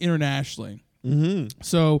for this internationally. Mm-hmm.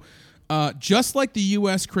 So, just like the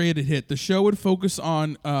U.S. created hit, the show would focus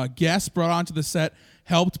on guests brought onto the set,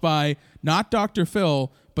 helped by not Dr.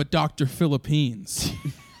 Phil, but Dr. Philippines.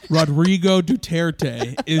 Rodrigo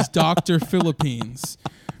Duterte is Dr. Philippines.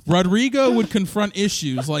 Rodrigo would confront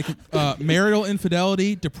issues like marital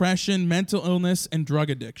infidelity, depression, mental illness, and drug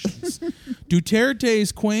addictions.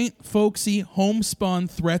 Duterte's quaint, folksy, homespun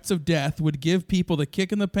threats of death would give people the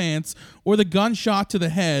kick in the pants or the gunshot to the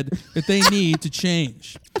head that they need to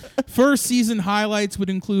change. First season highlights would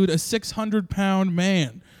include a 600-pound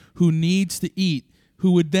man who needs to eat,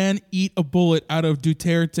 who would then eat a bullet out of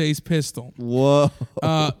Duterte's pistol. Whoa.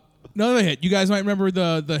 Another hit. You guys might remember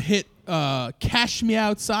the hit Cash Me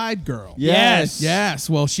Outside Girl. Yes. Yes.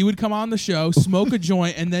 Well, she would come on the show, smoke a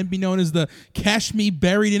joint, and then be known as the Cash Me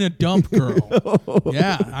Buried in a Dump Girl.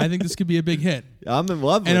 Yeah, I think this could be a big hit. I'm in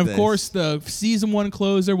love with And of this. course, the season 1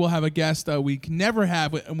 closer will have a guest we can never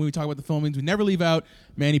have when we talk about the Philippines. We never leave out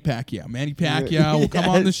Manny Pacquiao. Manny Pacquiao will come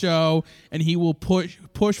on the show, and he will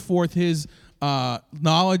push forth his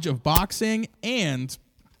knowledge of boxing, and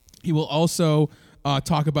he will also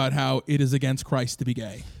talk about how it is against Christ to be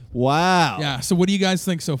gay. Wow. Yeah. So what do you guys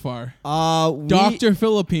think so far? We- Dr.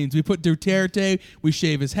 Philippines. We put Duterte. We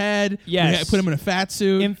shave his head. Yes. We put him in a fat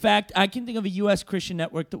suit. In fact, I can think of a U.S. Christian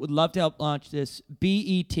network that would love to help launch this.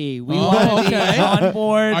 BET. We Oh, want to okay. be on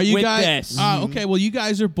board Are you with guys? this. Okay. Well, you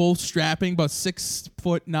guys are both strapping, about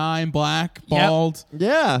 6'9", black, bald,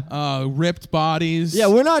 Yeah. ripped bodies. Yeah,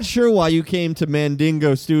 we're not sure why you came to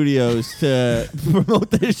Mandingo Studios to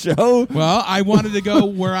promote this show. Well, I wanted to go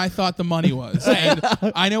where I thought the money was, and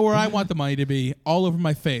I know where I want the money to be, all over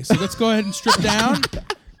my face. So let's go ahead and strip down,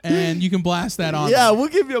 and you can blast that on. Yeah, we'll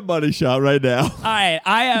give you a money shot right now. All right,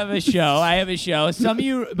 I have a show. Some of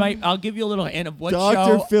you might. I'll give you a little hint of what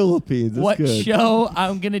Dr. show. Philippines. That's What good. show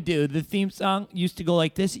I'm gonna do? The theme song used to go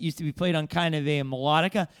like this. It used to be played on kind of a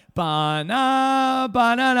melodica. Ba-na,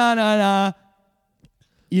 ba-na-na-na-na.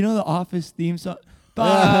 You know the Office theme song.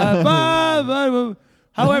 Ba, ba, ba, ba.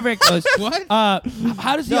 However it goes. What? How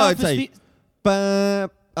does the No, Office it's like, theme?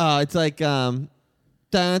 it's like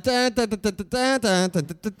That's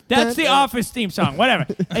the Office theme song. Whatever.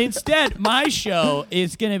 Instead, my show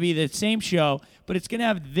is gonna be the same show, but it's gonna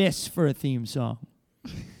have this for a theme song.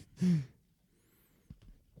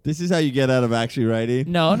 This is how you get out of actually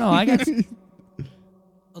writing. No, I got.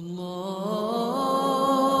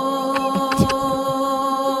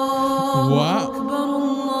 Wow.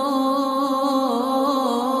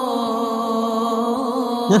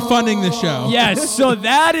 We're funding the show. Yes, so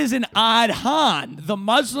that is an Adhan, the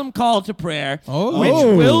Muslim call to prayer, Oh. which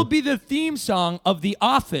will be the theme song of The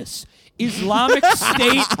Office. Islamic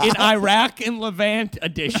State in Iraq and Levant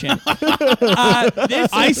edition. This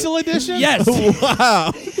ISIL edition? Yes.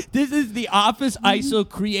 Wow. This is The Office ISIL,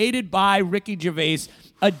 created by Ricky Gervais,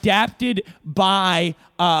 adapted by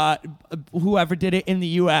whoever did it in the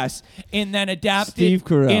U.S., and then adapted Steve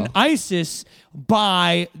Carell. in ISIS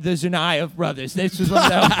by the Tsarnaev brothers. This was one of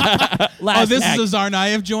the last This act. is a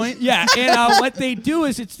Tsarnaev joint? Yeah, and what they do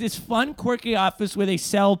is it's this fun, quirky office where they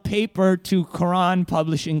sell paper to Quran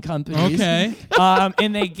publishing companies. Okay.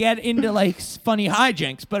 And they get into like funny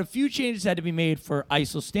hijinks, but a few changes had to be made for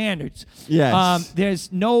ISIL standards. Yes.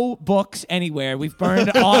 There's no books anywhere. We've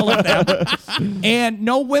burned all of them, and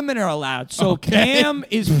no women are allowed. So Cam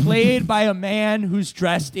is played by a man who's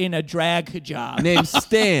dressed in a drag hijab. Named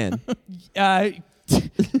Stan.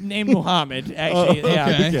 Named Muhammad, actually. Yeah.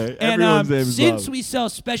 Okay. And Everyone's name is since Muhammad. we sell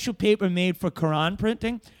special paper made for Quran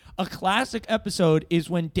printing, a classic episode is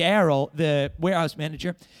when Daryl, the warehouse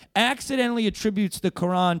manager, accidentally attributes the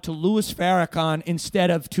Quran to Louis Farrakhan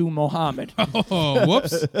instead of to Muhammad. Oh,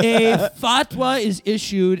 whoops. A fatwa is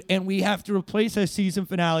issued, and we have to replace our season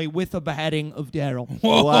finale with a beheading of Daryl.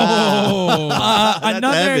 Whoa.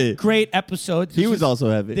 Another heavy. great episode. He was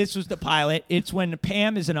also heavy. This was the pilot. It's when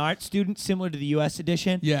Pam is an art student, similar to the U.S.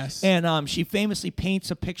 edition. Yes. And she famously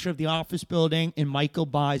paints a picture of the office building, and Michael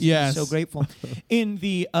buys it. Yes. He's so grateful. In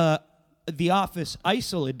the Office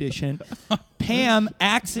ISIL edition, Pam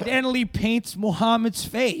accidentally paints Muhammad's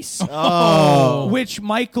face, which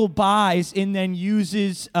Michael buys and then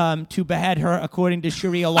uses to behead her according to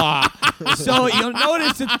Sharia law. So you'll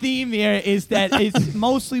notice the theme here is that it's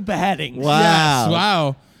mostly beheading. Wow. Yes.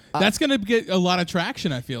 Wow. That's going to get a lot of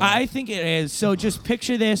traction, I feel like. I think it is. So just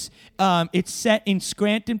picture this. It's set in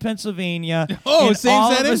Scranton, Pennsylvania. Oh, and same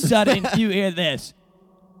all setting? of a sudden, you hear this.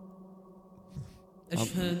 I'm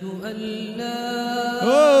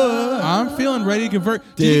feeling ready to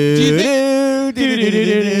convert. Do you think?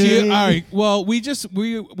 All right. Well, we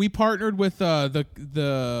partnered with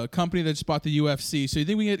the company that just bought the UFC. So you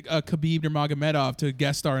think we get Khabib Nurmagomedov to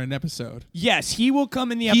guest star in an episode? Yes, he will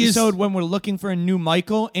come in the He is- episode when we're looking for a new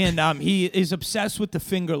Michael, and he is obsessed with the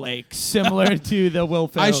Finger Lakes, similar to the Will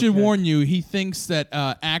Ferrell. I should character. warn you. He thinks that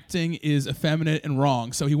acting is effeminate and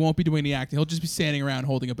wrong, so he won't be doing the acting. He'll just be standing around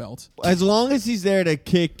holding a belt. As long as he's there to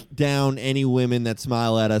kick down any women that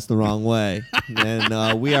smile at us the wrong way,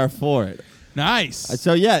 then we are for it. Nice.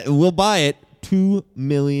 So yeah, we'll buy it. $2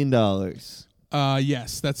 million.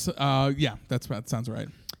 Yes. That sounds right.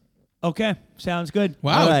 Okay, sounds good.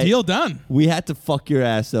 Wow. All right. Deal done. We had to fuck your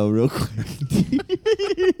ass though, real quick.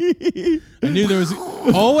 I knew there was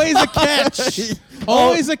always a catch.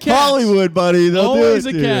 Always a catch. Hollywood, buddy. They'll Always do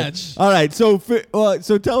it a to you. catch. All right, so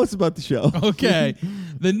tell us about the show. Okay,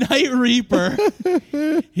 the Night Reaper.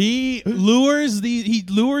 He lures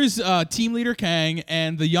team leader Kang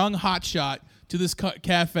and the young hotshot to this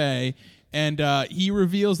cafe, and he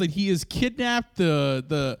reveals that he has kidnapped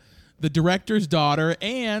the director's daughter,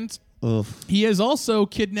 and he has also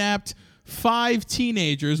kidnapped 5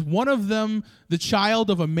 teenagers, one of them the child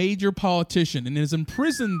of a major politician, and has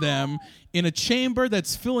imprisoned them in a chamber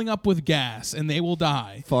that's filling up with gas, and they will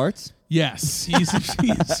die. Farts? Yes, he's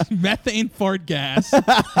methane fart gas. And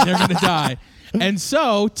they're gonna die. And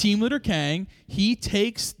so, Team Leader Kang, he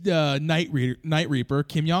takes the Night Reaper,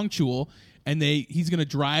 Kim Yong Chul, and he's gonna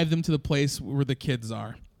drive them to the place where the kids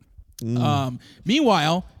are.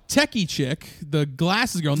 Meanwhile, techie chick, the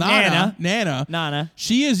glasses girl, Nana,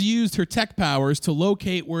 she has used her tech powers to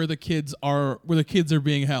locate where the kids are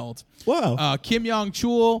being held. Wow. Kim Yong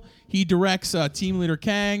Chul, he directs Team Leader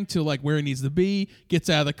Kang to like where he needs to be. Gets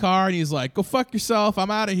out of the car and he's like, "Go fuck yourself! I'm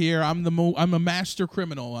out of here. I'm a master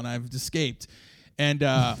criminal and I've escaped." And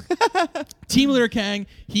Team Leader Kang,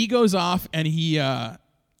 he goes off and he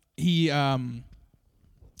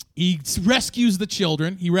rescues the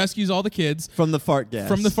children. He rescues all the kids From the fart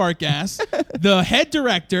gas. The head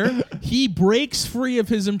director, he breaks free of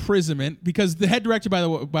his imprisonment because the head director,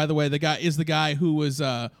 by the way, the guy who was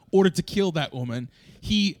ordered to kill that woman.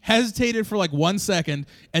 He hesitated for like 1 second,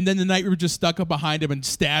 and then the Night Reaper just stuck up behind him and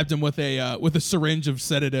stabbed him with a syringe of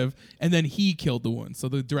sedative, and then he killed the woman. So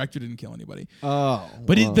the director didn't kill anybody. But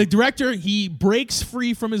the director, he breaks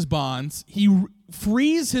free from his bonds. He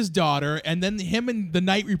frees his daughter, and then him and the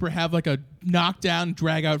Night Reaper have like a knockdown,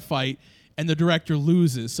 drag-out fight. and the director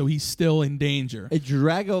loses, so he's still in danger. A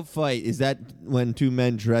drag-out fight, is that when two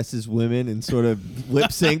men dress as women and sort of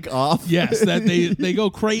lip sync off? Yes, that they go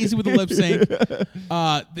crazy with the lip sync.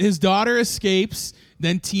 His daughter escapes,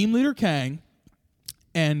 then Team Leader Kang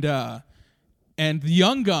and the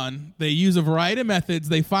young gun, they use a variety of methods.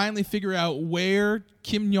 They finally figure out where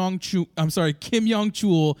Kim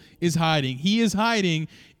Yong-chul is hiding. He is hiding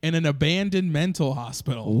in an abandoned mental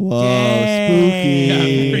hospital. Whoa, Dang. spooky.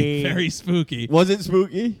 Yeah, very, very spooky. Was it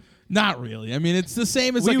spooky? Not really. I mean, it's the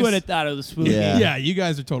same as We like would have thought it was spooky. Yeah. Yeah, you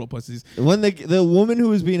guys are total pussies. When the woman who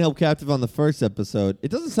was being held captive on the first episode, it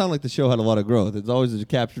doesn't sound like the show had a lot of growth. It's always a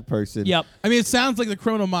captured person. Yep. I mean, it sounds like the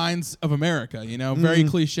Criminal Minds of America, very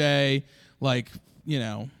cliche, like,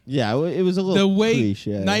 Yeah, it was a little the way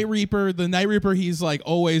cliche. the Night Reaper, he's like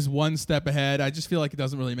always one step ahead. I just feel like it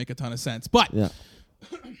doesn't really make a ton of sense. But Yeah.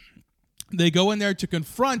 they go in there to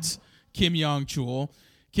confront Kim Yong-chul.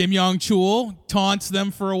 Kim Yong-chul taunts them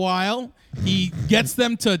for a while. He gets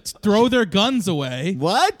them to throw their guns away.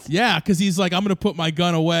 What? Yeah, because he's like, I'm going to put my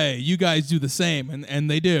gun away. You guys do the same. And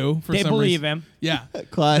they do. For They some believe reason. him. Yeah.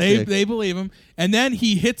 Classic. They believe him. And then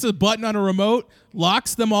he hits a button on a remote,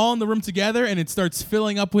 locks them all in the room together, and it starts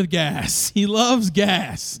filling up with gas. He loves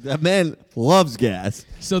gas. That man loves gas.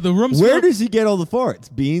 So the room's Where filled- does he get all the farts?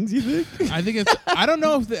 Beans, you think? I think it's, I don't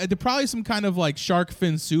know if they're probably some kind of like shark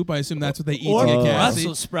fin soup. I assume that's what they eat Or to get gassy.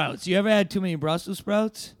 Brussels sprouts. You ever had too many Brussels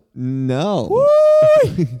sprouts? No.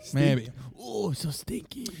 Maybe. Oh, so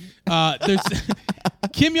stinky. There's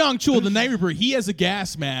Kim Yong-chul, the Night Reaper. He has a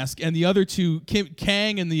gas mask, and the other two,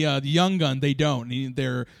 Kang and the young gun, they don't.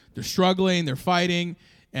 They're struggling. They're fighting,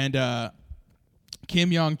 and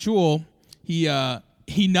Kim Yong-chul, he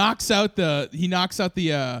knocks out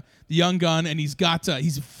the young gun, and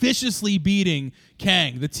he's viciously beating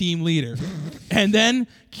Kang, the team leader. And then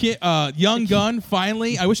young gun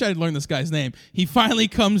finally, I wish I had learned this guy's name. He finally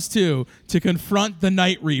comes to confront the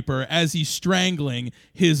Night Reaper as he's strangling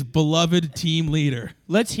his beloved team leader.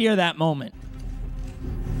 Let's hear that moment.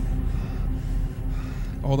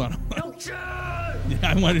 Hold on. Yeah,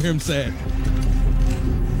 I wanted to hear him say it.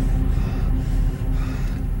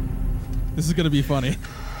 This is going to be funny.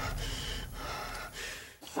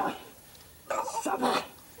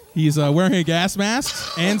 He's wearing a gas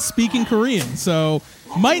mask and speaking Korean, so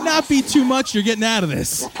might not be too much you're getting out of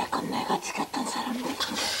this.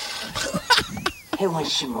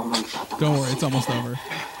 Don't worry, it's almost over.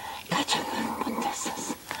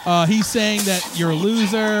 He's saying that you're a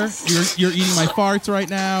loser. You're eating my farts right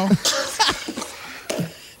now.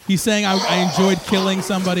 He's saying I enjoyed killing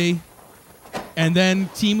somebody. And then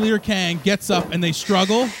Team Leader Kang gets up and they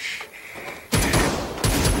struggle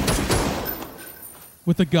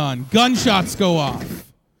with a gun. Gunshots go off.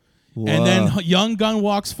 Whoa. And then young gun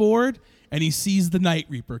walks forward and he sees the Night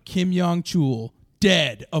Reaper, Kim Yong-chul,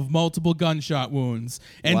 dead of multiple gunshot wounds.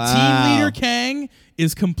 And Wow. Team Leader Kang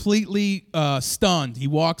is completely stunned. He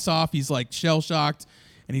walks off. He's like shell-shocked.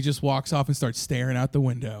 And he just walks off and starts staring out the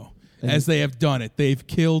window. As they have done it. They've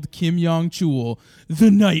killed Kim Yong-chul, the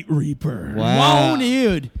Night Reaper. Wow. Whoa,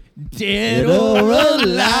 dude. Dead or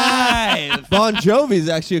alive. Bon Jovi is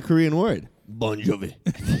actually a Korean word. Bon Jovi.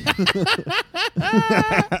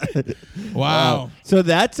 Wow. So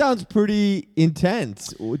that sounds pretty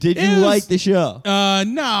intense. Did you It was- like the show? No,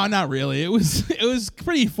 not really. It was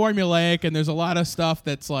pretty formulaic, and there's a lot of stuff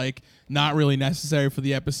that's like not really necessary for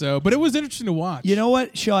the episode, but it was interesting to watch. You know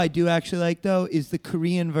what show I do actually like, though, is the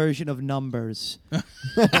Korean version of Numbers.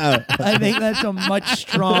 I think that's a much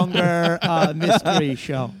stronger mystery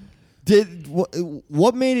show.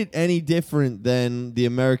 What made it any different than the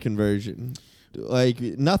American version? Like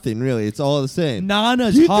nothing really. It's all the same.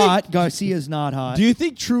 Nana's Do you hot. Garcia's not hot. Do you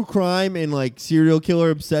think true crime and like serial killer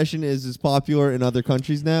obsession is as popular in other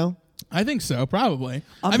countries now? I think so, probably.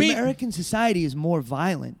 I mean, American society is more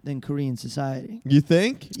violent than Korean society. You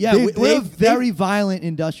think? Yeah, we're a very violent,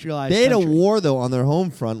 industrialized They had a country. war though on their home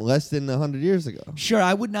front less than 100 years ago. Sure,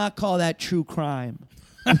 I would not call that true crime.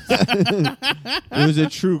 It was a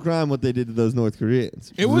true crime what they did to those North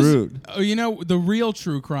Koreans. it was rude. The real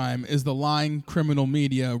true crime is the lying criminal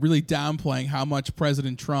media really downplaying how much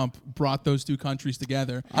President Trump brought those two countries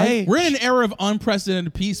together. Hey. We're in an era of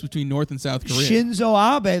unprecedented peace between North and South Korea. Shinzo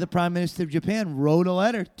Abe, the Prime Minister of Japan, wrote a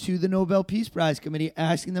letter to the Nobel Peace Prize Committee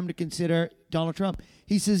asking them to consider Donald Trump.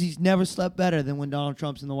 He says he's never slept better than when Donald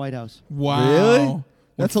Trump's in the White House. Wow. Really?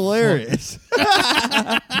 That's hilarious.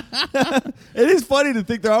 It is funny to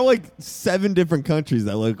think there are like 7 different countries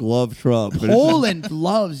that like love Trump. But it's just- Poland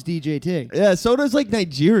loves DJT. yeah, so does like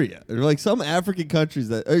Nigeria. Or like some African countries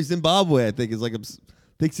that or Zimbabwe, I think, is like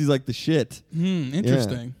thinks he's like the shit.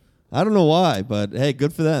 Interesting. I don't know why, but hey,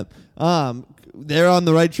 good for them. They're on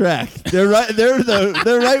the right track. They're right.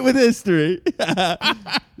 They're right with history.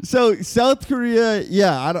 So South Korea,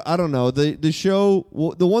 yeah, I don't know. The show,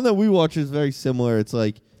 the one that we watch is very similar. It's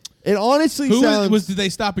like it honestly sounds. Did they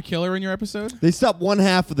stop a killer in your episode? They stopped one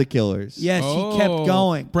half of the killers. Yes, he kept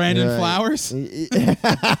going. Brandon Right. Flowers.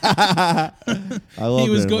 I love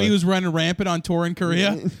He was running rampant on tour in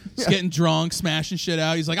Korea. He's getting drunk, smashing shit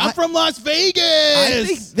out. He's like, I'm from Las Vegas. I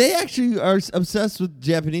think they actually are obsessed with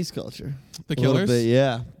Japanese culture. The A little Killers? bit,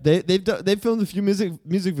 yeah. They filmed a few music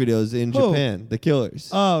videos in Japan. The Killers.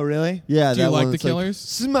 Oh, really? Yeah, Do you that like one, The it's Killers?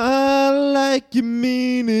 Smile like you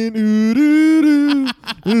mean it. Ooh-doo-doo,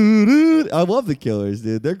 ooh-doo. I love The Killers,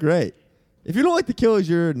 dude. They're great. If you don't like The Killers,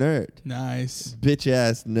 you're a nerd. Nice. Bitch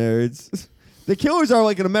ass nerds. The Killers are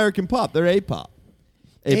like an American pop. They're A-pop.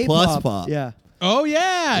 A-plus pop. Yeah. Oh,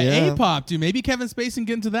 yeah. Yeah. A-pop, dude. Maybe Kevin Spacey can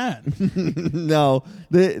get into that. No,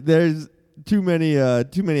 there's too many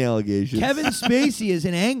allegations. Kevin Spacey is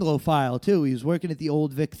an Anglophile, too. He was working at the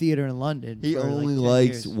Old Vic Theatre in London. He for only 10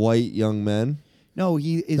 likes years. white young men. No,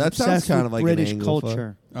 he is That sounds obsessed kind with of like an British Anglophile.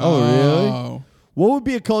 culture. Oh, really? What would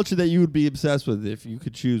be a culture that you would be obsessed with if you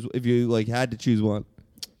could choose? If you like had to choose one?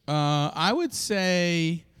 I would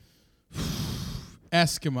say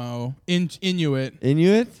Eskimo, Inuit.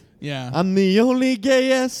 Inuit. Yeah. I'm the only gay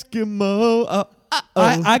Eskimo.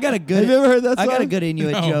 I got a good. Have you ever heard that I got a song? good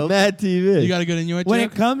Inuit No. joke. Mad TV. You got a good Inuit When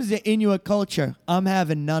joke? it comes to Inuit culture, I'm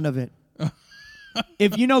having none of it.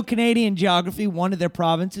 If you know Canadian geography, one of their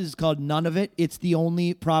provinces is called Nunavut. It's the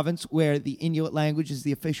only province where the Inuit language is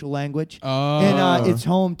the official language. Oh. And it's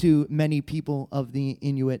home to many people of the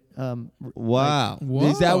Inuit. Wow. Whoa.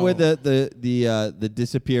 Is that where the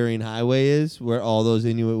disappearing highway is, where all those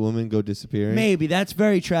Inuit women go disappearing? Maybe. That's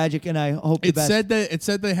very tragic, and I hope the It best.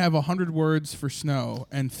 said they have 100 words for snow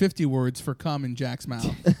and 50 words for cum in Jack's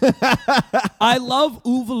mouth. I love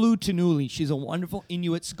Uvalu Tanuli. She's a wonderful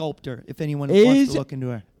Inuit sculptor, if anyone wants to look into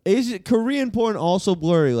her. Is Korean porn also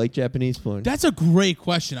blurry like Japanese porn? That's a great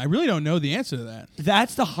question. I really don't know the answer to that.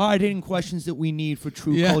 That's the hard-hitting questions that we need for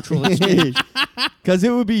true Yeah. cultural exchange. Because it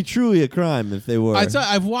would be truly a crime if they were.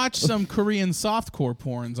 I've watched some Korean softcore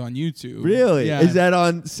porns on YouTube. Really? Yeah. Is that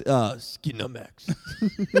on Skinamax?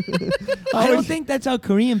 I don't think that's how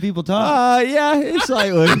Korean people talk. Yeah, it's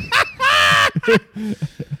slightly.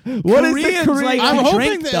 What is the Koreans Korean? like- I'm I hoping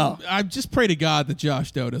drink, that though. I just pray to God that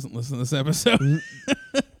Josh Doe doesn't listen to this episode.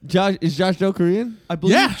 Is Josh Doe Korean? I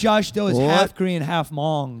believe Yeah. Josh Doe is What? half Korean, half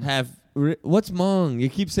Hmong. What's Hmong? You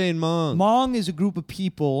keep saying Hmong. Hmong is a group of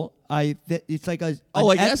people. It's like an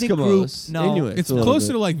like ethnic Eskimos, group. No, Inuit. It's a little closer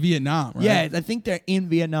bit. to like Vietnam, right? yeah, I think they're in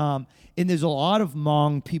Vietnam, and there's a lot of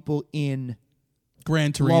Hmong people in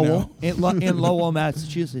Gran Torino. Lowell, in Lowell,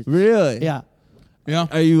 Massachusetts. Really? Yeah. Yeah.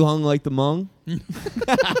 Are you hung like the Hmong?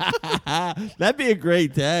 That'd be a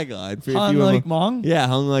great tagline. For if Hung you were like Hmong? Yeah,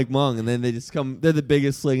 hung like Hmong, and then they just come. They're the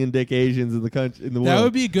biggest slinging dick Asians in the country in the world. That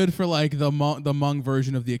would be good for like the Hmong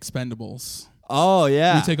version of the Expendables. Oh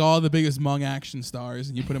yeah. You take all the biggest Hmong action stars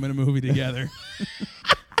and you put them in a movie together.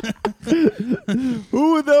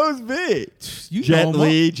 Who would those be? You Jet know 'em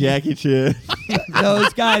Li, Jackie Chan.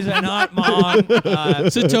 Those guys are not Hmong.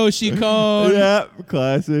 Satoshi Kon. Yeah,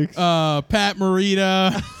 classics. Pat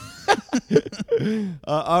Morita.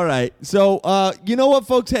 All right. So, you know what,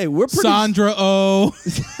 folks? Hey, we're pretty. Sandra Oh.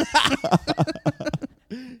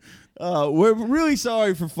 We're really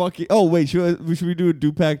sorry for fucking. Oh wait, should we do a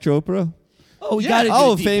Deepak Chopra? Oh, we Yeah. got to do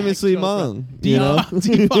Oh, a Deepak famously Chopra. Hmong. You know.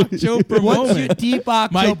 Deepak Chopra What's your moment. Deepak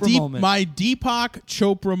Chopra moment? My Deepak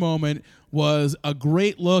Chopra moment was a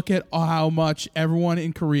great look at how much everyone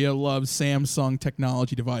in Korea loves Samsung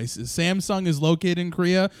technology devices. Samsung is located in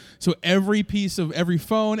Korea, so every piece of every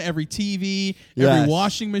phone, every TV, Yes. every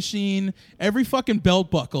washing machine, every fucking belt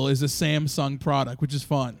buckle is a Samsung product, which is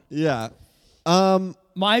fun. Yeah.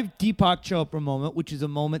 My Deepak Chopra moment, which is a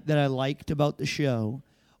moment that I liked about the show,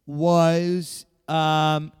 was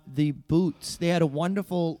the boots. They had a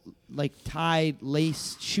wonderful tied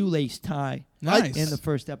shoelace tie. Nice. In the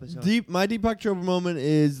first episode My Deepak Chopra moment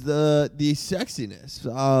is the sexiness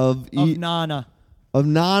of Nana. of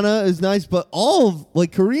Nana is nice, but all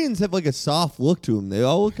of Koreans have a soft look to them. They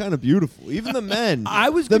all look kind of beautiful. Even the men. I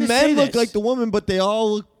was the gonna men say look this. like the woman, but they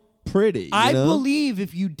all look pretty. I you know? believe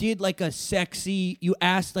if you did a sexy, you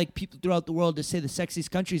asked people throughout the world to say the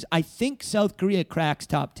sexiest countries, I think South Korea cracks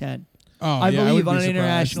top 10. Oh, I yeah, believe would on be an surprised.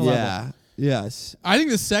 international level. Yeah. Yes. I think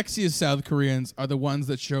the sexiest South Koreans are the ones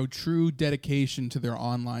that show true dedication to their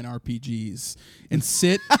online RPGs and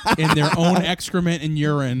sit in their own excrement and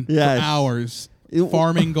urine Yes. for hours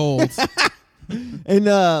farming gold.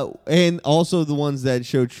 And also the ones that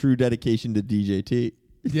show true dedication to DJT.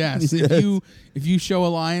 Yes. Yes. If you show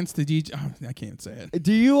alliance to DJ, I can't say it.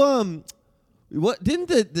 Do you what didn't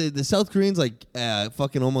the South Koreans like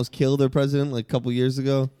fucking almost kill their president like a couple years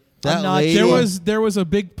ago? That lady There was a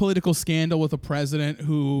big political scandal with a president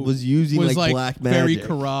who was using like black very magic.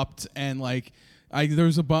 corrupt, and like there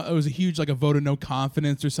was a huge like a vote of no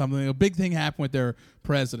confidence or something. A big thing happened with their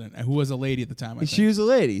president, who was a lady at the time. I She think. was a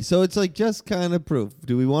lady, so it's like just kind of proof.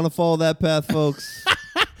 Do we want to follow that path, folks?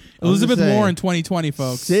 Elizabeth Warren 2020,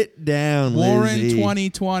 folks. Sit down, Warren Lizzie.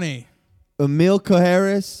 2020. Emil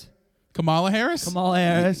Harris. Kamala Harris. Kamala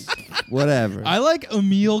Harris. Whatever. I like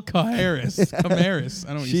Emil Harris. Kamaris. I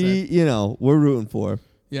don't know what you She, said. we're rooting for.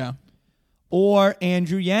 Yeah. Or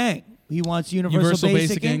Andrew Yang. He wants universal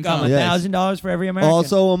basic income, Yes. $1,000 for every American.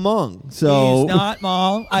 Also among. So He's not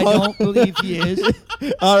Mal. I don't believe he is.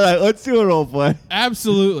 all right, let's do a role play.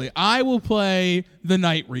 Absolutely. I will play the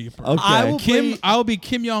Night Reaper. Okay. I'll be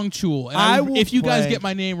Kim Young Chul. I And will if you guys play- get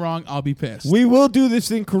my name wrong, I'll be pissed. We will do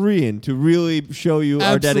this in Korean to really show you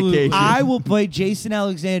our Absolutely. dedication. I will play Jason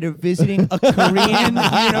Alexander visiting a Korean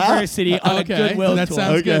university on a goodwill that tour.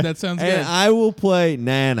 sounds good. That sounds and good. I will play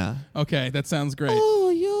Nana. Okay, that sounds great.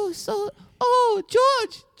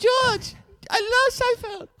 George, I love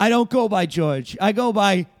Seinfeld. I don't go by George. I go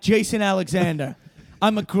by Jason Alexander.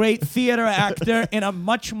 I'm a great theater actor, and I'm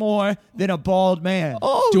much more than a bald man.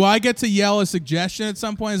 Do I get to yell a suggestion at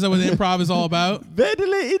some point? Is that what improv is all about?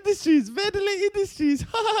 Vandalay Industries.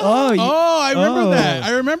 Oh, I remember Oh. that.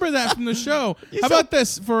 I remember that from the show. How about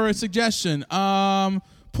this for a suggestion?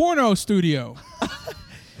 Porno studio.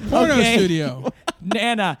 Porno Okay. studio.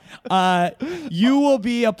 Nana, you will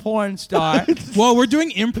be a porn star. Well, we're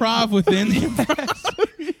doing improv within improv.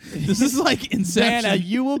 This is like Inception. Nana,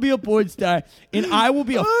 you will be a porn star, and I will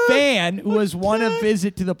be a fan who has won a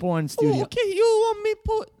visit to the porn studio. Okay, you want me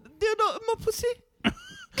put dildo in my pussy?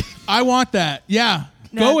 I want that. Yeah.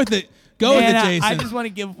 Nah. Go with it. Go with it, Nana, Jason. I just want to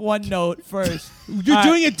give one note first. You're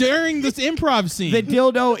doing it during this improv scene. The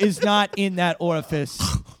dildo is not in that orifice.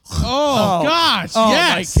 oh, gosh. Oh,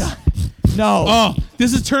 yes. my God. No. Oh,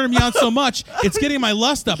 this is turning me on so much. It's getting my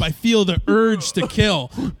lust up. I feel the urge to kill.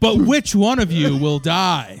 But which one of you will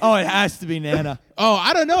die? Oh, it has to be Nana. Oh,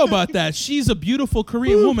 I don't know about that. She's a beautiful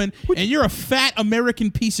Korean woman, and you're a fat American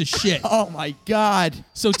piece of shit. Oh, my God.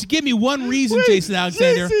 So to give me one reason, Jason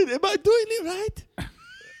Alexander. Jason, am I doing it right?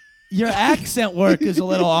 Your accent work is a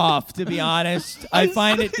little off, to be honest. I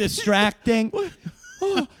find it distracting.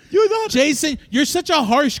 You're not. Jason, you're such a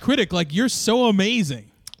harsh critic. Like, you're so amazing.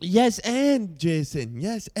 Yes, and Jason.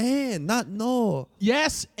 Yes, and not no.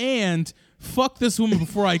 Yes, and fuck this woman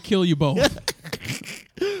before I kill you both.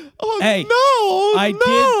 Oh Hey, no!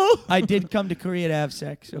 I did come to Korea to have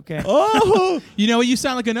sex, okay? Oh You know, you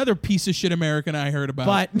sound like another piece of shit American I heard about.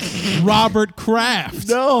 But Robert Kraft.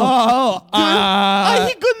 no! oh,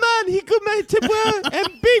 He good man. Tip well and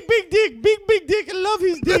big dick. I love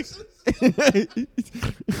his dick.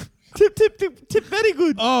 Tip, very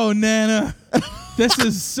good. Oh, Nana. This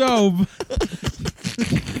is so...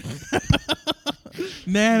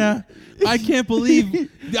 Nana, I can't believe...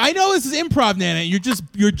 I know this is improv, Nana. You're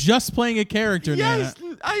just playing a character, Nana.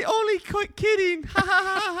 I only kidding.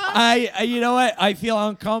 you know what? I feel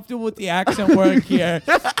uncomfortable with the accent work here.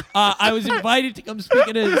 I was invited to come speak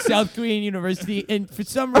at a South Korean university, and for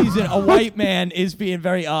some reason, a white man is being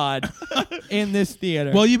very odd in this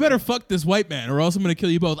theater. Well, you better fuck this white man, or else I'm going to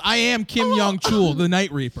kill you both. I am Kim Young Chul, the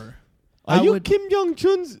Night Reaper. Are you Kim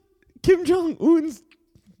Jong-un's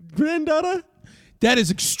granddaughter? That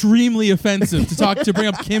is extremely offensive to bring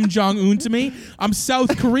up Kim Jong-un to me. I'm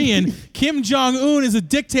South Korean. Kim Jong-un is a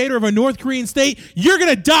dictator of a North Korean state. You're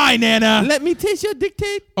going to die, Nana. Let me taste your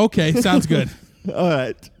dictate. Okay, sounds good. All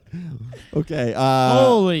right. Okay.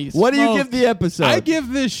 Holy what do you smokes. give the episode? I give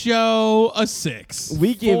this show a 6.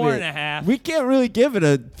 we give 4.5. We can't really give it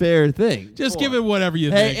a fair thing. Just give it whatever you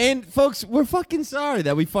Hey, think. and folks, we're fucking sorry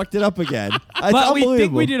that we fucked it up again. It's but we think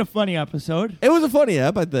unbelievable. we did a funny episode. It was a funny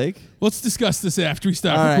app, I think. Let's discuss this after we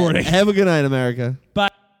stop All right. recording. Have a good night, America. Bye.